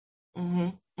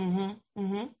 There's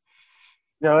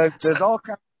all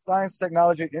kinds of science,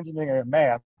 technology, engineering, and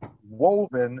math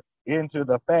woven into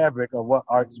the fabric of what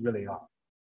arts really are.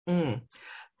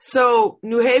 So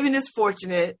New Haven is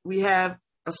fortunate. We have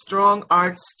a strong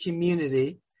arts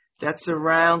community that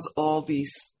surrounds all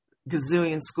these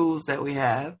gazillion schools that we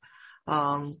have,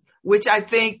 which I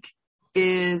think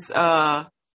is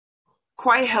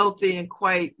quite healthy and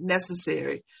quite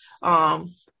necessary. Are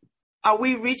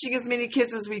we reaching as many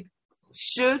kids as we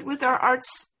should with our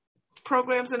arts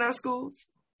programs in our schools?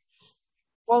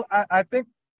 Well, I think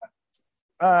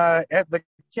at the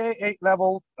K-8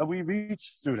 level, we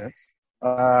reach students.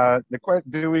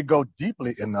 Do we go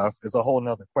deeply enough is a whole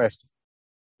nother question,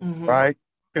 right?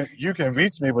 You can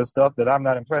reach me with stuff that I'm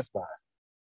not impressed by.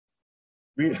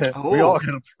 We all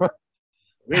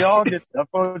get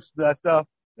approached by stuff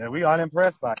that we aren't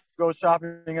impressed by. Go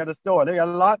shopping at a store. They got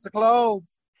lots of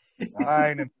clothes.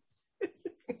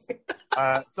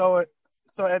 So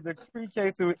at the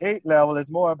pre-K through 8 level, it's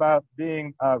more about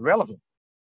being relevant.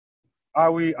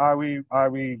 Are we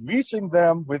reaching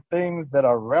them with things that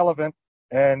are relevant,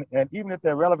 and even if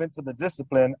they're relevant to the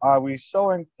discipline, are we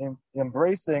showing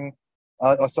embracing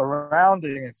or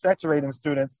surrounding and saturating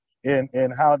students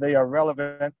in how they are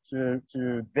relevant to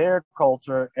their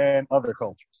culture and other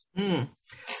cultures? At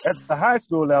the high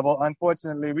school level,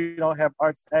 unfortunately, we don't have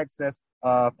arts access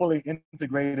fully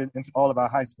integrated into all of our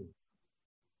high schools.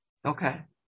 Okay.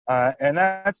 And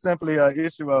that's simply an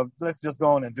issue of let's just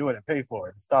go on and do it and pay for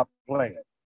it and stop playing.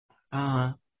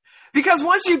 Because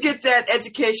once you get that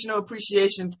educational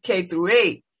appreciation K through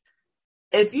 8,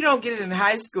 if you don't get it in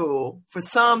high school, for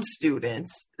some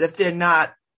students, if they're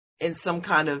not in some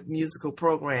kind of musical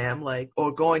program,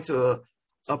 or going to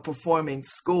a performing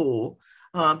school,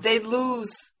 they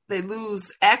lose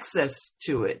access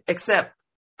to it, except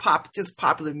just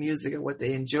popular music and what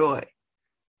they enjoy.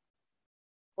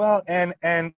 Well, and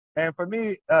for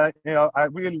me, I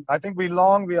think we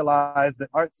long realized that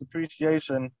arts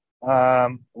appreciation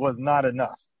was not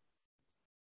enough.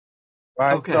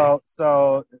 Right. Okay.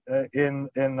 So in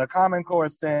the Common Core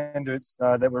standards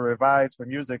that were revised for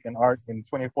music and art in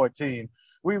 2014,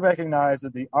 we recognize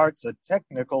that the arts are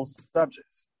technical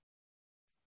subjects,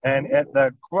 and at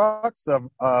the crux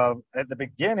of at the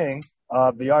beginning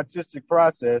of the artistic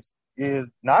process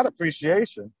is not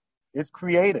appreciation; it's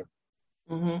creative.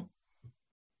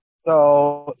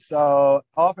 So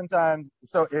oftentimes,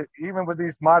 even with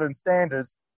these modern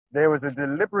standards, there was a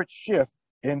deliberate shift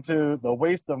into the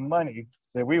waste of money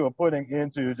that we were putting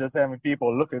into just having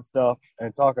people look at stuff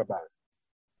and talk about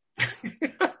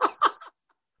it.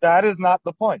 That is not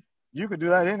the point. You could do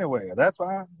that anywhere. That's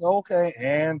why it's okay.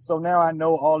 And so now I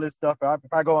know all this stuff.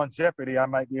 If I go on Jeopardy, I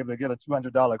might be able to get a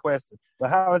 $200 question. But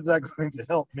how is that going to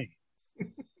help me?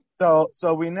 So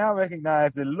we now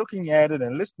recognize that looking at it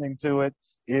and listening to it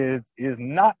is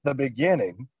not the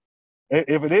beginning,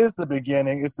 If it is the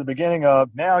beginning, it's the beginning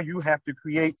of now you have to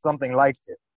create something like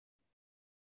it.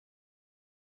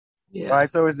 Yeah. Right.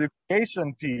 So it's the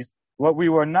creation piece. What we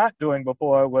were not doing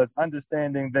before was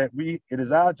understanding that it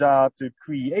is our job to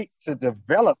create, to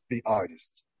develop the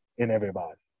artist in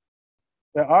everybody.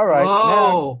 So, all right.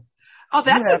 Oh,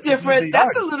 that's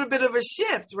that's a little bit of a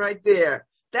shift right there.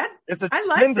 I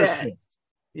like that. Shift.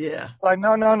 Yeah. It's like,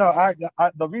 no.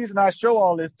 The reason I show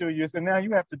all this to you is that now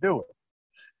you have to do it.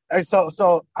 And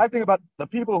so I think about the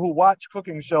people who watch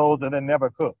cooking shows and then never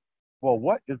cook. Well,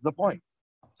 what is the point?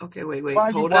 Okay, wait.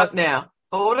 Hold up now.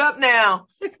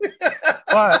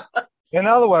 But in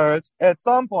other words, at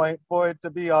some point, for it to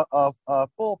be a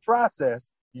full process,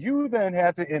 you then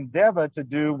have to endeavor to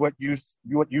do what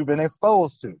you've been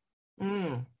exposed to.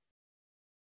 Mm.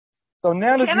 So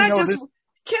now that can I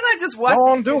just watch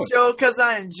the show because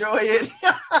I enjoy it,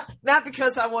 not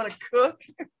because I want to cook?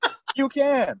 You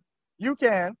can.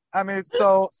 I mean,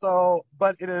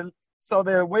 but it is so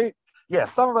they're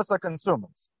some of us are consumers,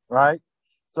 right?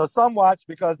 So some watch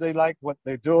because they like what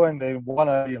they're doing, they want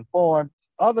to be informed.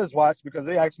 Others watch because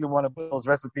they actually want to put those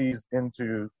recipes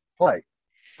into play.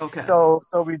 Okay. So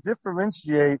we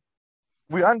differentiate.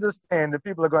 We understand that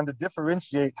people are going to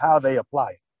differentiate how they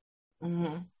apply it.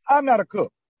 Mm-hmm. I'm not a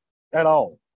cook at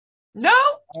all. No.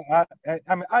 I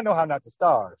mean, I know how not to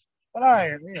starve, but I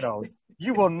ain't,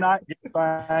 you will not get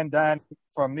fine dining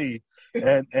from me,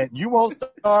 and you won't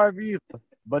starve either,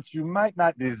 but you might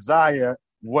not desire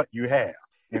what you have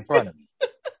in front of you.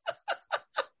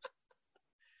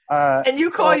 And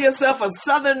you call yourself a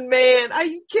Southern man? Are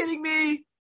you kidding me?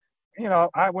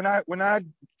 When I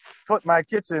put my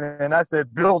kitchen and I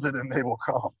said, build it and they will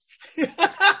come.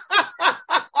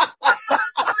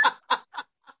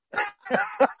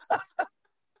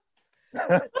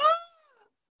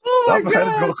 Oh my God.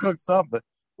 Somebody's going to cook something.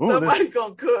 Somebody's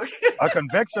going to cook. A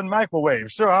convection microwave.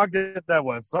 Sure, I'll get that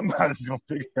one. Somebody's going to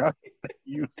figure out how to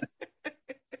use it.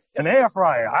 An air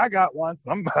fryer. I got one.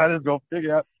 Somebody's going to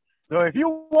figure out. So if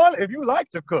you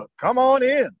like to cook, come on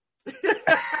in.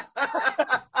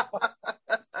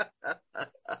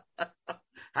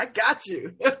 I got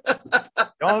you.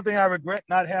 The only thing I regret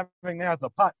not having now is a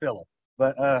pot filler.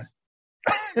 But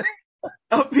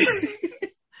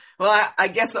well, I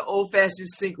guess an old-fashioned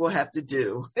sink will have to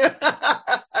do.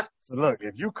 Look,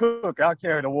 if you cook, I'll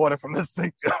carry the water from the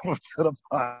sink over to the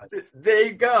pot. There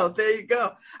you go.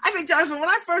 I think, Jonathan, when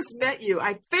I first met you,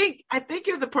 I think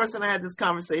you're the person I had this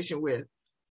conversation with.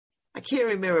 I can't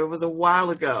remember. It was a while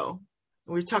ago.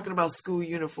 We were talking about school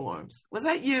uniforms. Was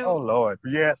that you? Oh, Lord.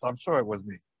 Yes, I'm sure it was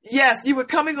me. Yes, you were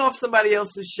coming off somebody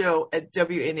else's show at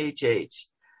WNHH.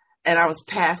 And I was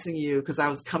passing you because I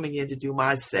was coming in to do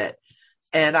my set.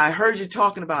 And I heard you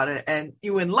talking about it. And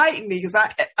you enlightened me because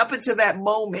up until that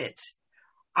moment,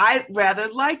 I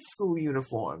rather liked school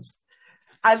uniforms.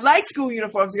 I liked school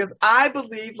uniforms because I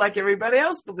believed, like everybody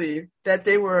else believed, that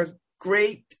they were a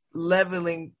great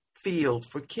leveling field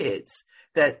for kids,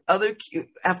 that other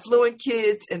affluent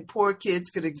kids and poor kids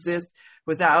could exist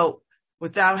without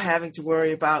having to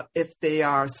worry about if they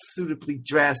are suitably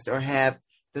dressed or have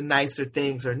the nicer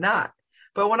things or not.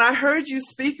 But when I heard you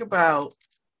speak about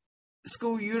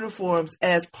school uniforms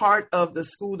as part of the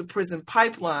school to prison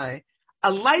pipeline,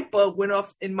 a light bulb went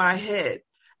off in my head.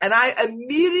 And I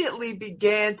immediately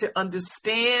began to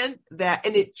understand that,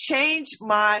 and it changed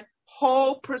my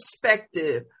whole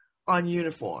perspective on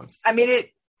uniforms. I mean,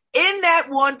 in that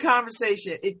one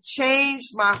conversation, it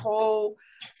changed my whole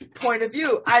point of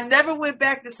view. I never went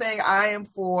back to saying I am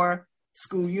for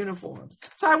school uniforms.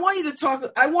 So I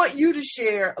want you to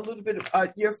share a little bit of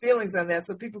your feelings on that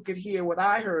so people could hear what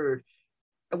I heard,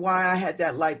 why I had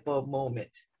that light bulb moment.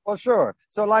 Well, sure.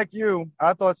 So like you,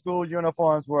 I thought school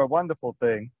uniforms were a wonderful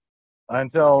thing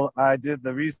until I did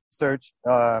the research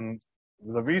in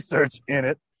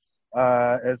it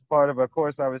as part of a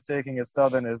course I was taking at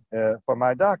Southern for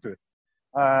my doctorate.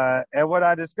 And what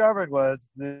I discovered was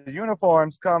the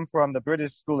uniforms come from the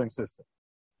British schooling system.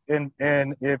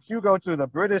 And if you go to the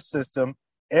British system,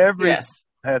 every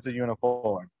has a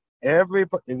uniform.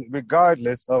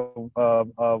 Regardless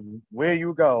of where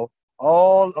you go,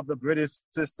 all of the British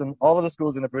system, all of the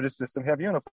schools in the British system have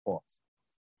uniforms.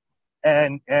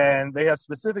 And they have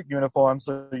specific uniforms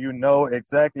so you know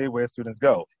exactly where students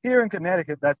go. Here in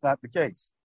Connecticut, that's not the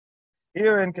case.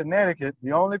 Here in Connecticut,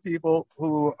 the only people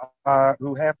who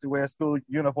have to wear school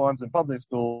uniforms in public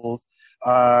schools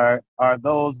are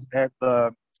those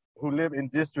who live in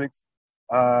districts.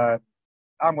 I'm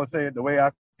gonna say it the way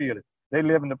I feel it. They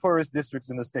live in the poorest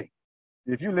districts in the state.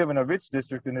 If you live in a rich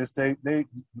district in this state,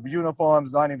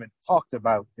 uniforms aren't even talked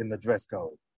about in the dress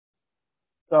code.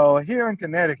 So here in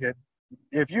Connecticut,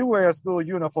 if you wear a school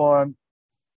uniform,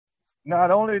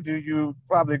 not only do you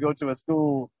probably go to a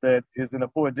school that is in a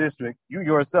poor district, you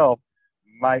yourself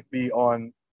might be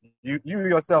on, you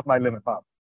yourself might live in poverty.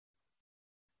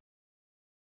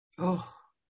 Oh.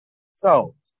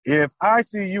 So if I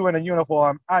see you in a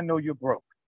uniform, I know you're broke.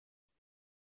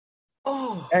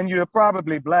 Oh. And you're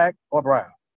probably black or brown.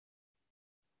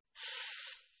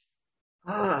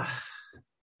 Ah.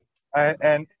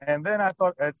 And then I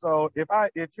thought, so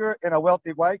if you're in a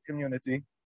wealthy white community,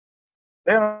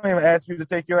 they don't even ask you to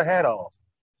take your hat off.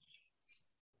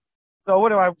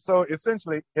 So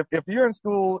essentially, if you're in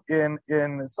school in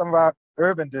some of our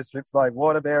urban districts like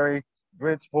Waterbury,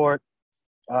 Bridgeport,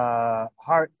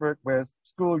 Hartford, where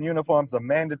school uniforms are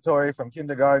mandatory from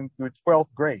kindergarten through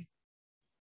 12th grade.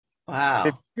 Wow.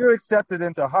 If you're accepted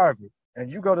into Harvard and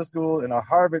you go to school in a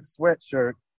Harvard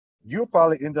sweatshirt, you'll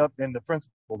probably end up in the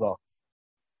principal's office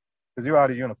because you're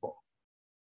out of uniform.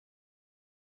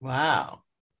 Wow.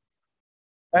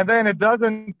 And then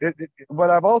what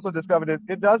I've also discovered is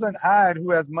it doesn't hide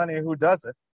who has money and who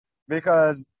doesn't,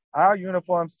 because our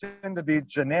uniforms tend to be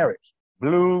generic.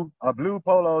 A blue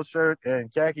polo shirt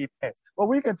and khaki pants. Well,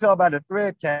 we can tell by the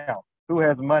thread count who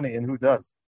has money and who doesn't.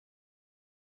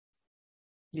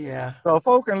 Yeah. So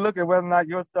folk can look at whether or not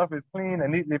your stuff is clean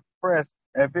and neatly pressed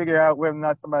and figure out whether or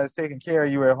not somebody's taking care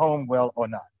of you at home well or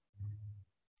not.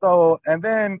 So, and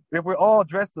then if we're all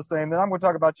dressed the same, then I'm going to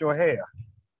talk about your hair.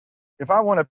 If I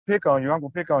want to pick on you, I'm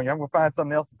going to pick on you. I'm going to find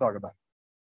something else to talk about.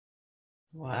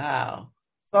 Wow.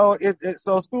 So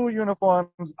so school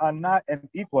uniforms are not an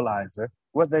equalizer.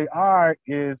 What they are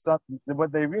is something.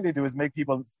 What they really do is make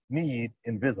people's need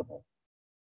invisible.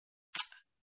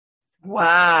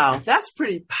 Wow, that's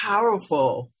pretty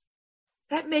powerful.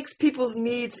 That makes people's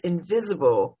needs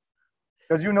invisible.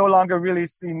 Because you no longer really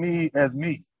see me as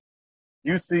me.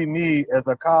 You see me as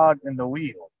a cog in the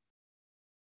wheel.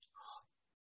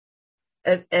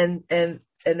 And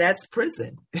that's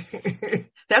prison.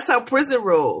 That's how prison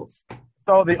rolls.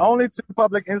 So the only two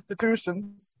public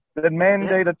institutions that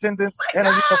mandate attendance in a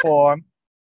uniform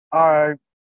are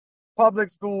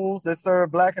public schools that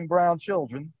serve black and brown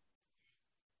children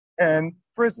and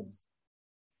prisons.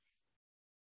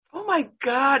 Oh my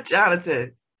God,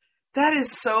 Jonathan. That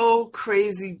is so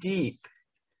crazy deep.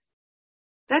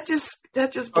 That just blows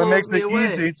me away. So it makes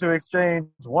it easy to exchange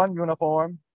one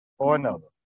uniform for another.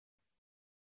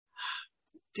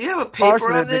 Do you have a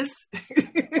paper on this?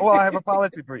 Well, I have a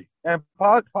policy brief. And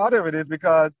part of it is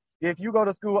because if you go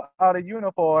to school out of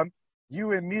uniform,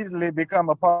 you immediately become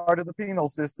a part of the penal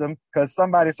system because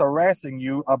somebody's harassing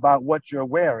you about what you're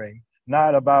wearing,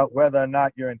 not about whether or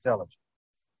not you're intelligent.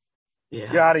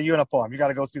 Yeah. You're out of uniform. You got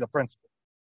to go see the principal.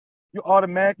 You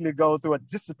automatically go through a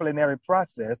disciplinary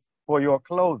process for your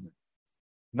clothing.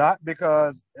 Not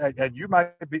because, and you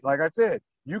might be, like I said,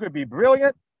 you could be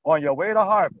brilliant on your way to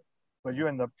Harvard, but you're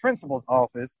in the principal's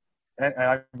office,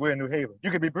 and we're in New Haven. You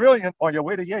could be brilliant on your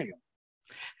way to Yale,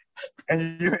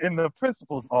 and you're in the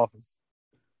principal's office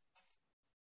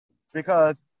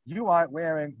because you aren't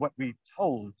wearing what we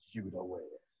told you to wear.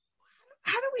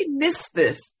 How do we miss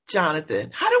this,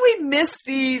 Jonathan? How do we miss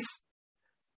these?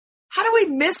 How do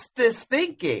we miss this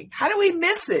thinking? How do we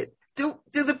miss it? Do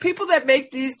the people that make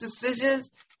these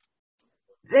decisions,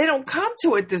 they don't come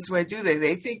to it this way, do they?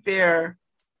 They think they're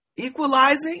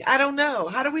equalizing. I don't know.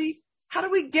 How do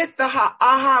we get the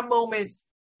aha moment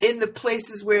in the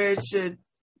places where it should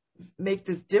make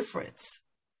the difference?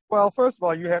 Well, first of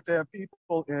all, you have to have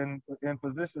people in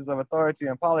positions of authority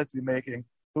and policy making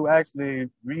who actually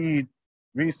read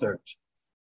research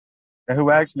and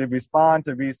who actually respond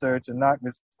to research and not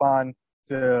respond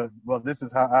to, well, this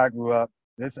is how I grew up.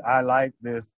 I like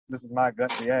this. This is my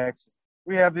gut reaction.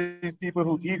 We have these people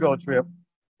who ego trip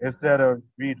instead of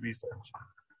read research.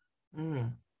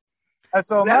 Mm. And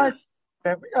so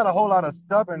we got a whole lot of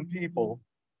stubborn people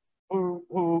who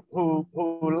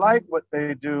like what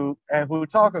they do and who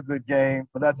talk a good game,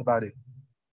 but that's about it.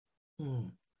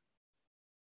 Mm.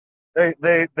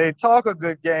 They talk a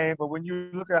good game, but when you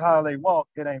look at how they walk,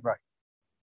 it ain't right.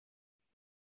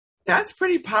 That's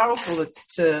pretty powerful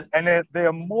to and there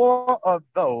are more of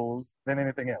those than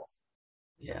anything else.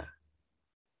 Yeah.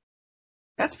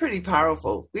 That's pretty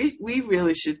powerful. We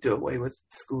really should do away with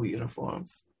school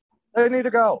uniforms. They need to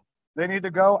go. They need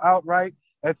to go outright.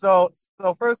 And so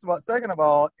first of all, second of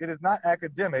all, it is not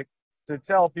academic to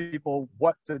tell people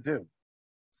what to do.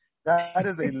 That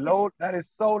is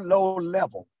so low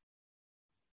level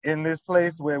in this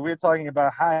place where we're talking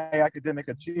about high academic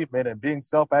achievement and being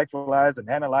self-actualized and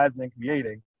analyzing and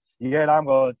creating. Yet I'm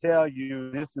going to tell you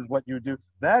this is what you do.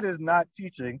 That is not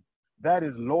teaching. That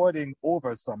is lording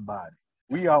over somebody.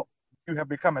 you have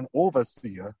become an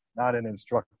overseer, not an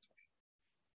instructor.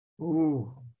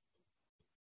 Ooh.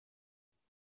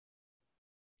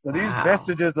 So these Wow.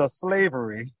 vestiges of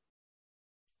slavery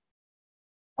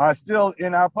are still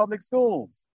in our public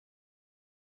schools.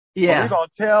 Yeah. We're going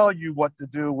to tell you what to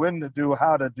do, when to do,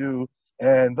 how to do.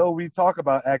 And though we talk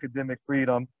about academic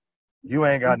freedom, you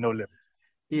ain't got no liberty.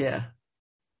 Yeah.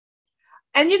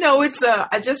 And, you know, it's,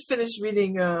 I just finished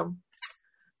reading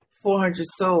 400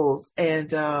 Souls, and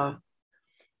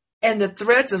the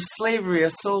threads of slavery are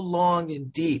so long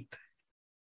and deep.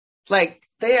 Like,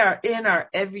 they are in our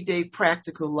everyday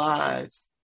practical lives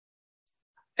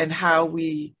and how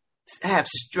we have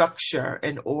structure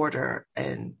and order,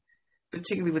 and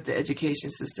particularly with the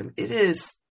education system. It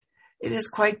is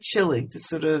quite chilling to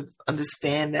sort of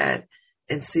understand that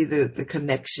and see the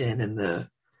connection and the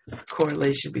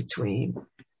correlation between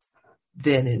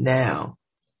then and now,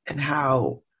 and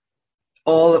how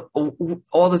all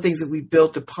the things that we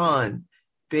built upon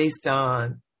based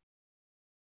on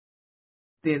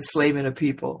the enslavement of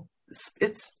people.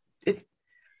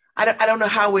 I don't know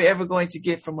how we're ever going to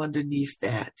get from underneath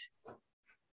that.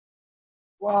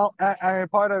 Well, I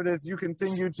part of it is you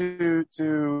continue to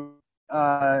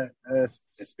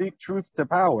speak truth to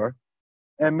power,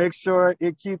 and make sure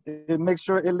it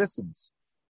listens.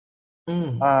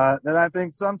 That I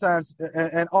think sometimes,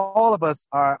 and all of us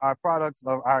are products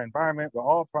of our environment. We're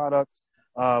all products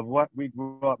of what we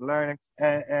grew up learning.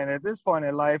 And at this point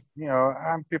in life, you know,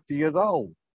 I'm 50 years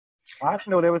old. I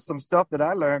know there was some stuff that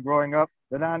I learned growing up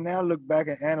that I now look back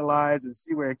and analyze and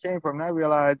see where it came from. And I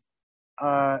realize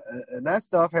that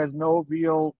stuff has no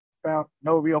real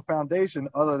foundation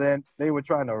other than they were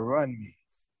trying to run me.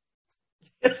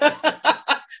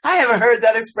 I haven't heard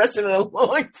that expression in a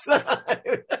long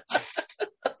time.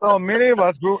 So many of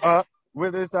us grew up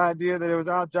with this idea that it was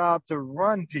our job to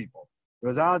run people. It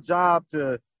was our job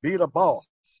to be the boss.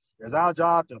 It was our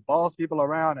job to boss people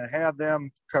around and have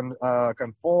them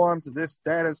conform to this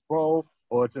status quo,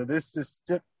 or to this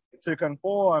system, to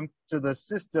conform to the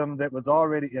system that was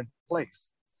already in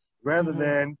place, rather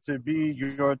than to be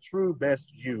your true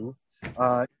best you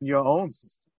in your own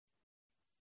system.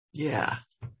 Yeah.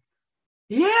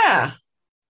 Yeah.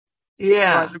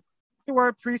 Yeah. But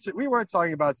we weren't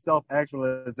talking about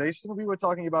self-actualization. We were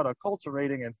talking about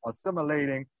acculturating and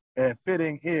assimilating and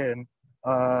fitting in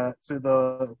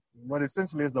to what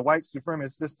essentially is the white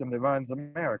supremacist system that runs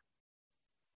America.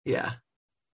 Yeah.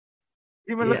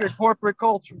 Even look at corporate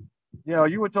culture. You know,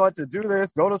 you were taught to do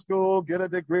this, go to school, get a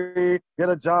degree, get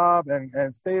a job,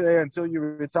 and stay there until you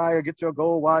retire, get your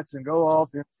gold watch, and go off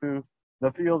into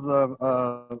the fields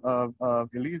of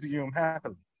Elysium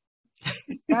happily.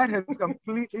 That has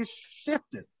completely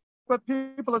shifted, but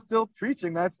people are still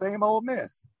preaching that same old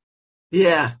mess.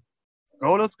 Yeah.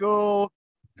 Go to school,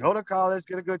 go to college,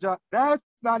 get a good job. That's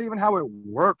not even how it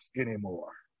works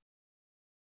anymore.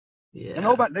 Yeah.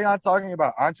 And they aren't talking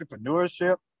about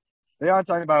entrepreneurship. They aren't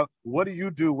talking about what do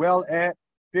you do well at,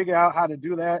 figure out how to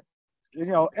do that. You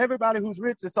know, everybody who's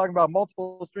rich is talking about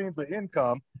multiple streams of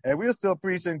income, and we're still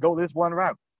preaching go this one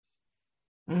route.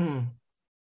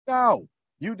 No,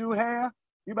 you do hair,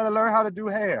 you better learn how to do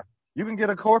hair. You can get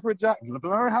a corporate job,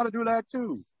 learn how to do that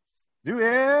too. Do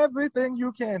everything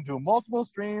you can, do multiple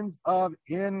streams of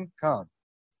income.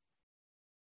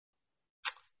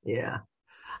 Yeah.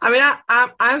 I mean,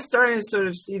 I'm starting to sort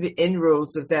of see the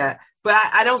inroads of that, but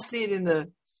I don't see it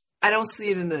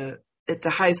at the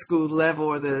high school level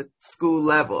or the school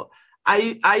level.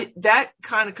 That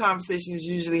kind of conversation is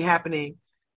usually happening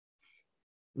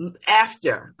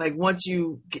after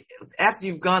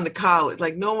you've gone to college.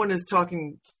 Like, no one is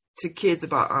talking to kids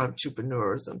about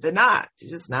entrepreneurism. They're not. They're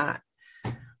just not.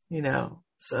 You know.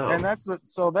 So. And that's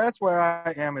where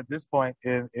I am at this point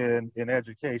in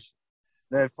education.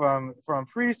 That from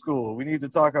preschool, we need to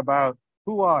talk about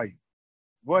who are you?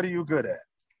 What are you good at?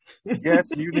 Yes,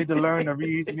 you need to learn to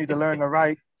read. You need to learn to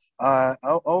write.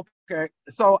 Okay.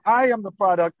 So I am the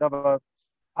product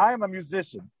I am a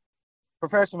musician,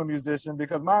 professional musician,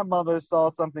 because my mother saw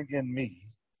something in me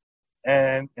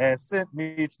and sent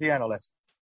me to piano lessons.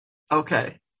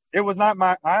 Okay. It was not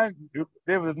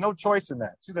there was no choice in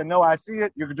that. She said, no, I see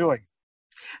it. You're doing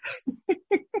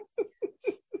it.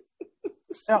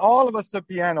 Now, all of us took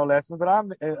piano lessons, but I'm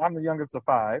the youngest of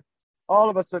 5. All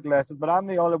of us took lessons, but I'm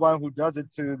the only one who does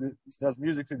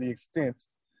music to the extent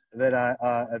that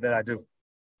I do.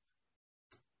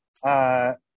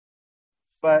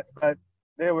 But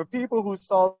there were people who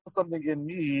saw something in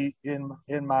me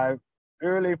in my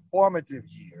early formative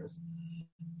years,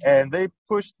 and they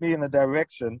pushed me in a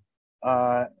direction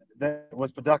that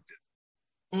was productive.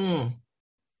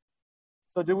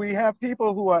 So do we have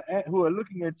people who are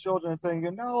looking at children and saying,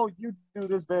 you know, you do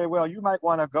this very well. You might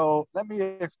want to go. Let me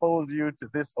expose you to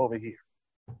this over here,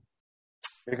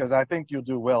 because I think you'll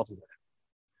do well in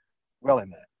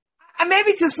that. And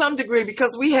maybe to some degree,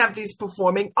 because we have these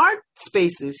performing art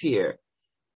spaces here.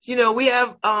 You know, we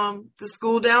have the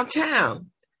school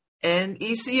downtown and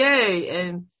ECA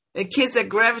and kids that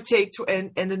gravitate to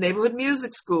and the neighborhood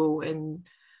music school and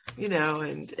we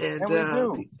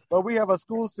do. But we have a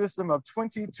school system of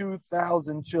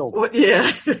 22,000 children. Well,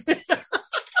 yeah.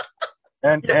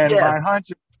 and my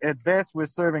hunch, at best, we're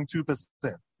serving 2%.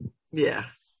 Yeah.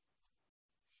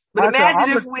 But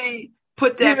imagine if we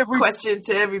put that question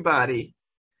to everybody.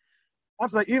 I'm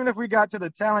saying, even if we got to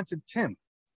the talented 10,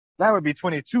 that would be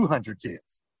 2,200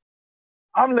 kids.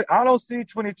 I don't see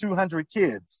 2,200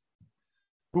 kids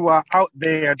who are out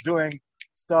there doing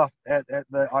stuff at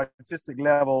the artistic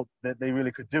level that they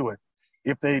really could do it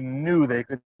if they knew they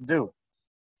could do it.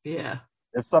 Yeah.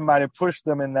 If somebody pushed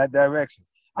them in that direction.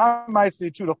 I might see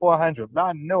 200 to 400, but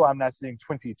I know I'm not seeing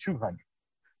 2,200.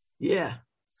 Yeah.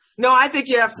 No, I think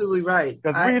you're absolutely right.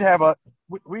 Because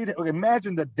we'd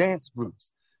imagine the dance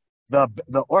groups, the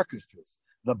orchestras,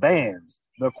 the bands,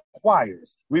 the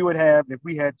choirs. We would have, if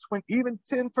we had even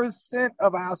 10%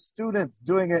 of our students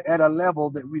doing it at a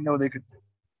level that we know they could do.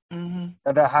 Mm-hmm.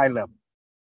 At that high level.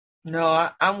 No,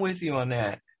 I'm with you on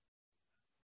that.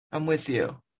 I'm with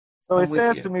you. So it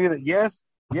says to me that yes,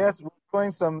 we're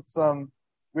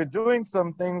doing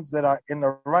some things that are in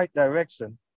the right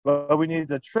direction, but we need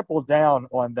to triple down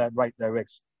on that right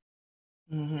direction.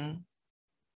 Mm-hmm.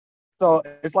 So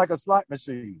it's like a slot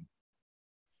machine,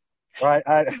 right?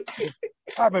 I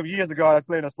remember years ago I was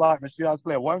playing a slot machine. I was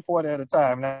playing 1 quarter at a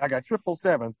time, and I got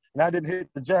 777s, and I didn't hit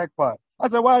the jackpot. I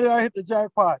said, why did I hit the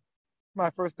jackpot? My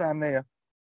first time there.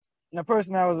 And the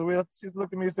person I was with, she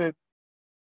looked at me and said,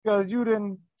 because you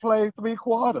didn't play 3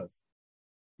 quarters.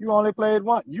 You only played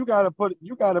 1. You gotta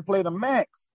play the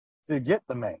max to get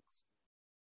the max.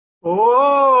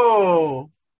 Oh.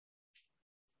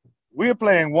 We're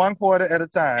playing 1 quarter at a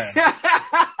time.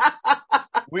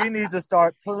 We need to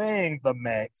start playing the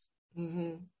max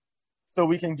so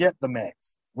we can get the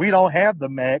max. We don't have the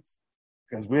max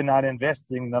because we're not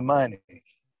investing the money.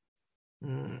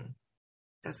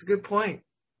 That's a good point.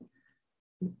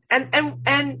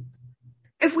 And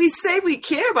if we say we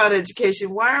care about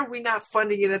education, why are we not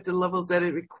funding it at the levels that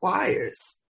it requires?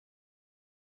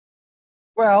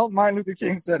 Well, Martin Luther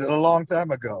King said it a long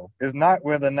time ago. It's not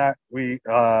whether or not we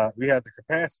have the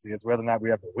capacity; it's whether or not we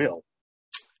have the will.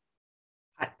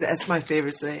 That's my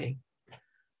favorite saying.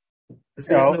 If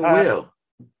there's no will,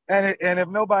 and if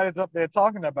nobody's up there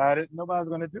talking about it, nobody's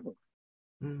going to do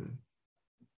it. Mm.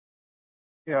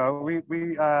 You know,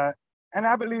 and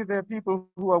I believe there are people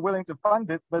who are willing to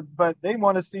fund it, but they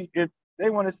want to see it.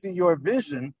 They want to see your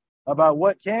vision about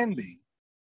what can be.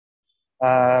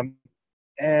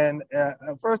 And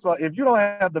first of all, if you don't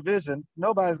have the vision,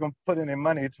 nobody's going to put any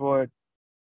money toward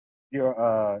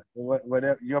your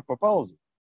your proposal.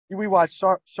 We watch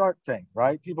Shark Tank,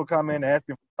 right? People come in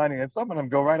asking for money, and some of them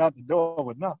go right out the door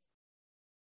with nothing.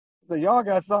 So y'all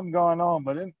got something going on,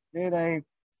 but it ain't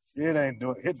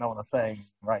hitting on a thing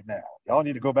right now. Y'all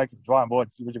need to go back to the drawing board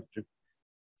and see what you can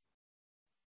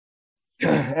do.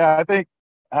 Yeah, I think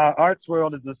arts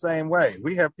world is the same way.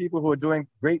 We have people who are doing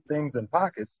great things in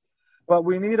pockets, but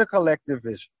we need a collective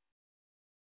vision.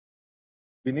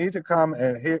 We need to come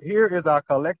and here is our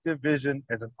collective vision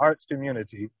as an arts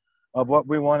community of what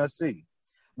we want to see.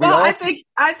 I think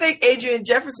Adrian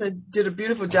Jefferson did a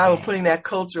beautiful job of putting that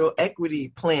cultural equity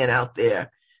plan out there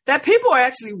that people are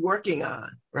actually working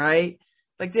on, right?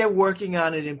 Like they're working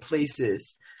on it in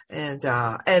places, and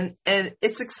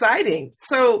it's exciting.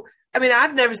 So, I mean,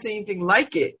 I've never seen anything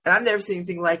like it. I've never seen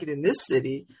anything like it in this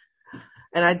city.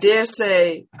 And I dare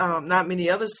say not many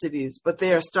other cities, but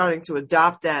they are starting to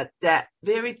adopt that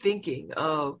very thinking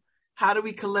of how do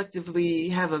we collectively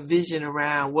have a vision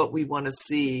around what we want to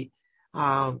see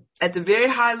at the very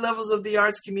high levels of the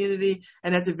arts community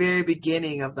and at the very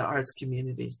beginning of the arts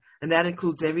community. And that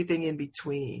includes everything in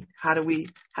between. How do we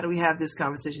have this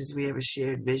conversation so we have a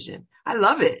shared vision? I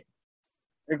love it.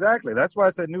 Exactly. That's why I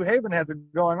said New Haven has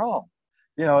it going on.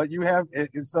 You know, you have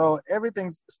so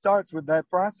everything starts with that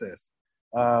process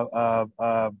of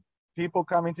people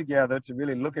coming together to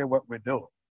really look at what we're doing.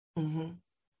 Mm-hmm.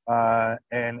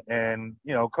 And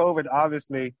you know, COVID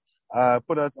obviously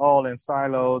put us all in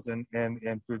silos and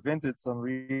prevented some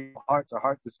real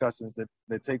heart-to-heart discussions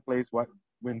that take place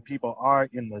when people are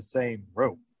in the same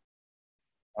room.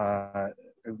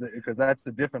 Because that's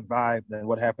a different vibe than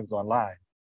what happens online.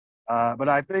 But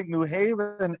I think New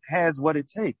Haven has what it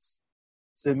takes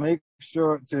to make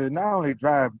sure to not only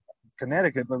drive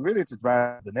Connecticut, but really to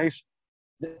drive the nation.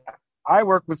 I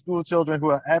work with school children who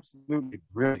are absolutely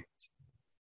brilliant,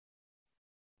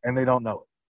 and they don't know it.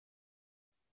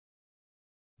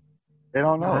 They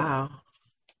don't know. Wow.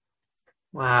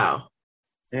 Wow.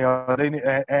 You know,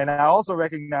 and I also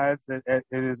recognize that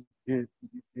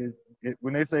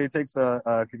when they say it takes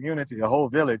a community, a whole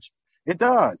village, it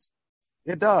does.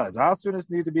 It does. Our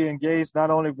students need to be engaged not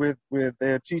only with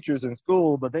their teachers in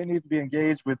school, but they need to be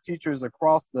engaged with teachers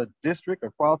across the district,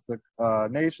 across the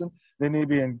nation. They need to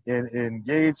be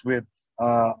engaged with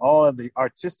all of the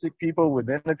artistic people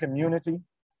within the community.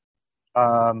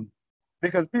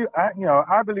 Because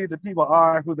I believe that people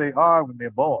are who they are when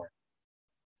they're born.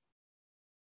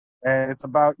 And it's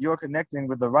about your connecting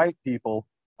with the right people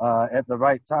at the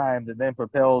right time that then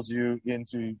propels you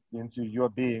into your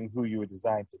being who you were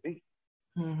designed to be.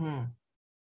 Mm-hmm.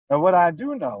 And what I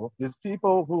do know is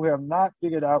people who have not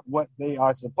figured out what they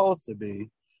are supposed to be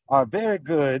are very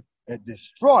good at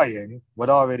destroying what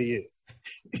already is.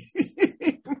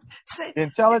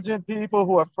 Intelligent people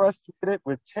who are frustrated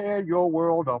will tear your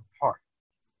world apart.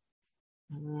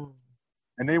 Mm.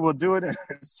 And they will do it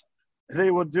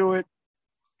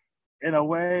in a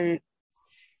way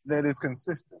that is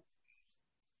consistent.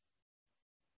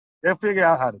 They'll figure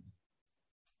out how to do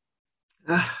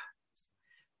it.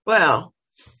 Well,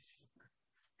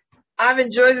 I've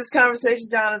enjoyed this conversation,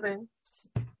 Jonathan.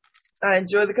 I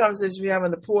enjoyed the conversation we have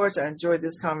on the porch. I enjoyed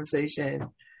this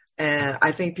conversation. And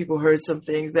I think people heard some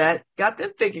things that got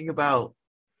them thinking about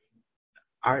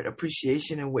art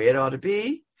appreciation and where it ought to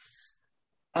be.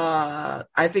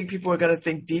 I think people are going to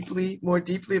think more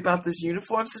deeply about this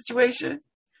uniform situation.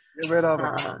 Get rid of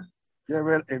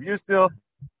it. If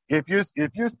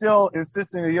you're still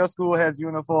insisting that your school has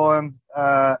uniforms,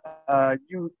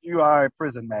 you are a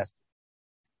prison master.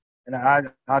 And I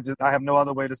have no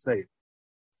other way to say it.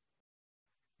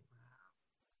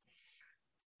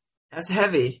 That's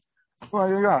heavy.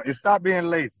 Well, yeah, and stop being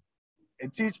lazy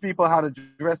and teach people how to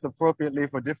dress appropriately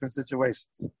for different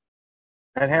situations,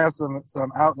 and have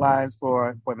some outlines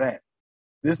for that.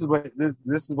 This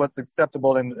is what's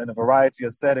acceptable in a variety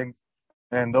of settings,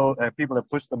 and people have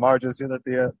pushed the margins hither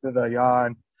the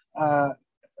yarn.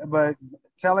 But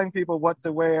telling people what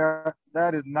to wear,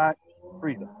 that is not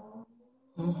freedom.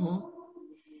 Mm-hmm.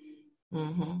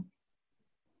 Mm-hmm.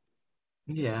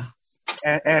 Yeah.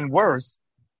 And worse,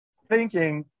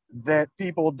 thinking that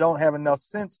people don't have enough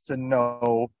sense to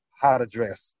know how to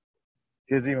dress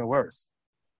is even worse.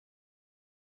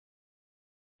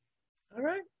 All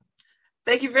right.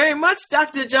 Thank you very much,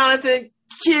 Dr. Jonathan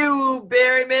Q.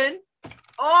 Berryman.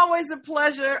 Always a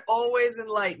pleasure, always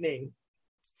enlightening.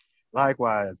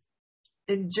 Likewise.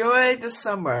 Enjoy the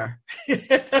summer.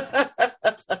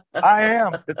 I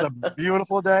am. It's a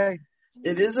beautiful day.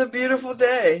 It is a beautiful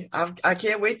day. I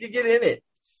can't wait to get in it.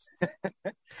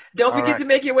 Don't forget to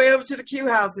make your way over to the Q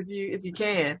House if you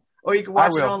can, or you can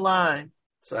watch it online.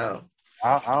 So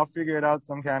I'll figure it out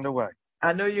some kind of way.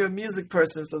 I know you're a music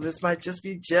person, so this might just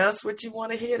be just what you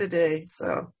want to hear today.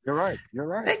 So You're right.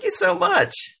 Thank you so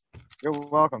much. You're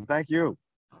welcome. Thank you.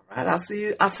 All right, I'll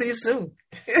see you soon.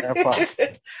 Have fun.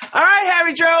 All right,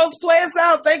 Harry Droz, play us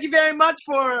out. Thank you very much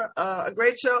for a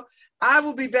great show. I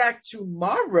will be back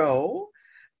tomorrow.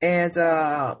 And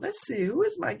let's see, who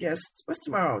is my guest? What's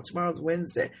tomorrow? Tomorrow's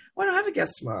Wednesday. Well, I don't have a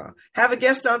guest tomorrow. Have a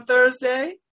guest on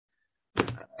Thursday,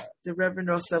 the Reverend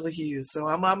Norcella Hughes. So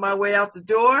I'm on my way out the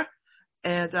door,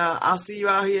 and I'll see you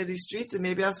out here in these streets, and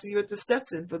maybe I'll see you at the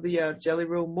Stetson for the Jelly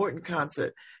Roll Morton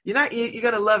concert. You're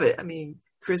gonna love it. I mean,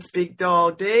 Chris Big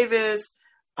Dog Davis,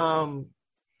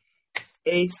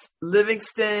 Ace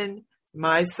Livingston,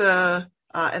 Misa,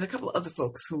 and a couple of other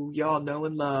folks who y'all know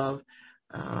and love.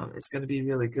 It's going to be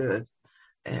really good,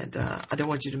 and I don't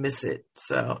want you to miss it.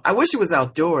 So I wish it was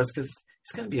outdoors, because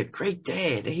it's going to be a great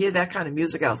day. To hear that kind of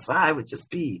music outside would just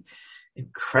be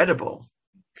incredible.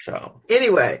 So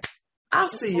anyway, I'll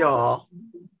see y'all.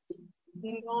 Keep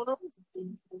me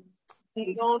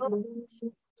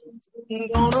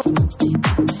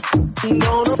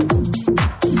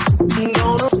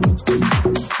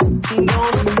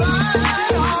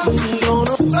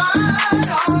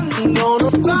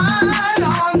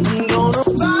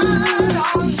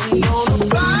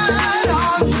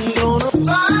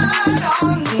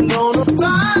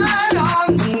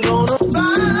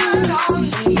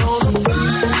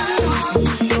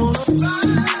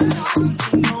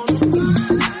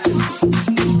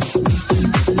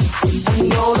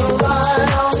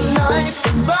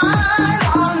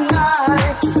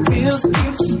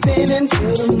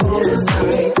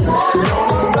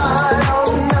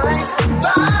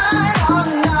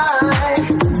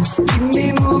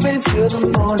the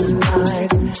morning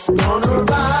light. Gonna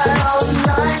ride all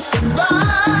night,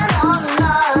 ride all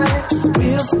night.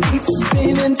 Wheels keep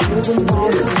spinning till the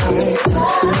morning light.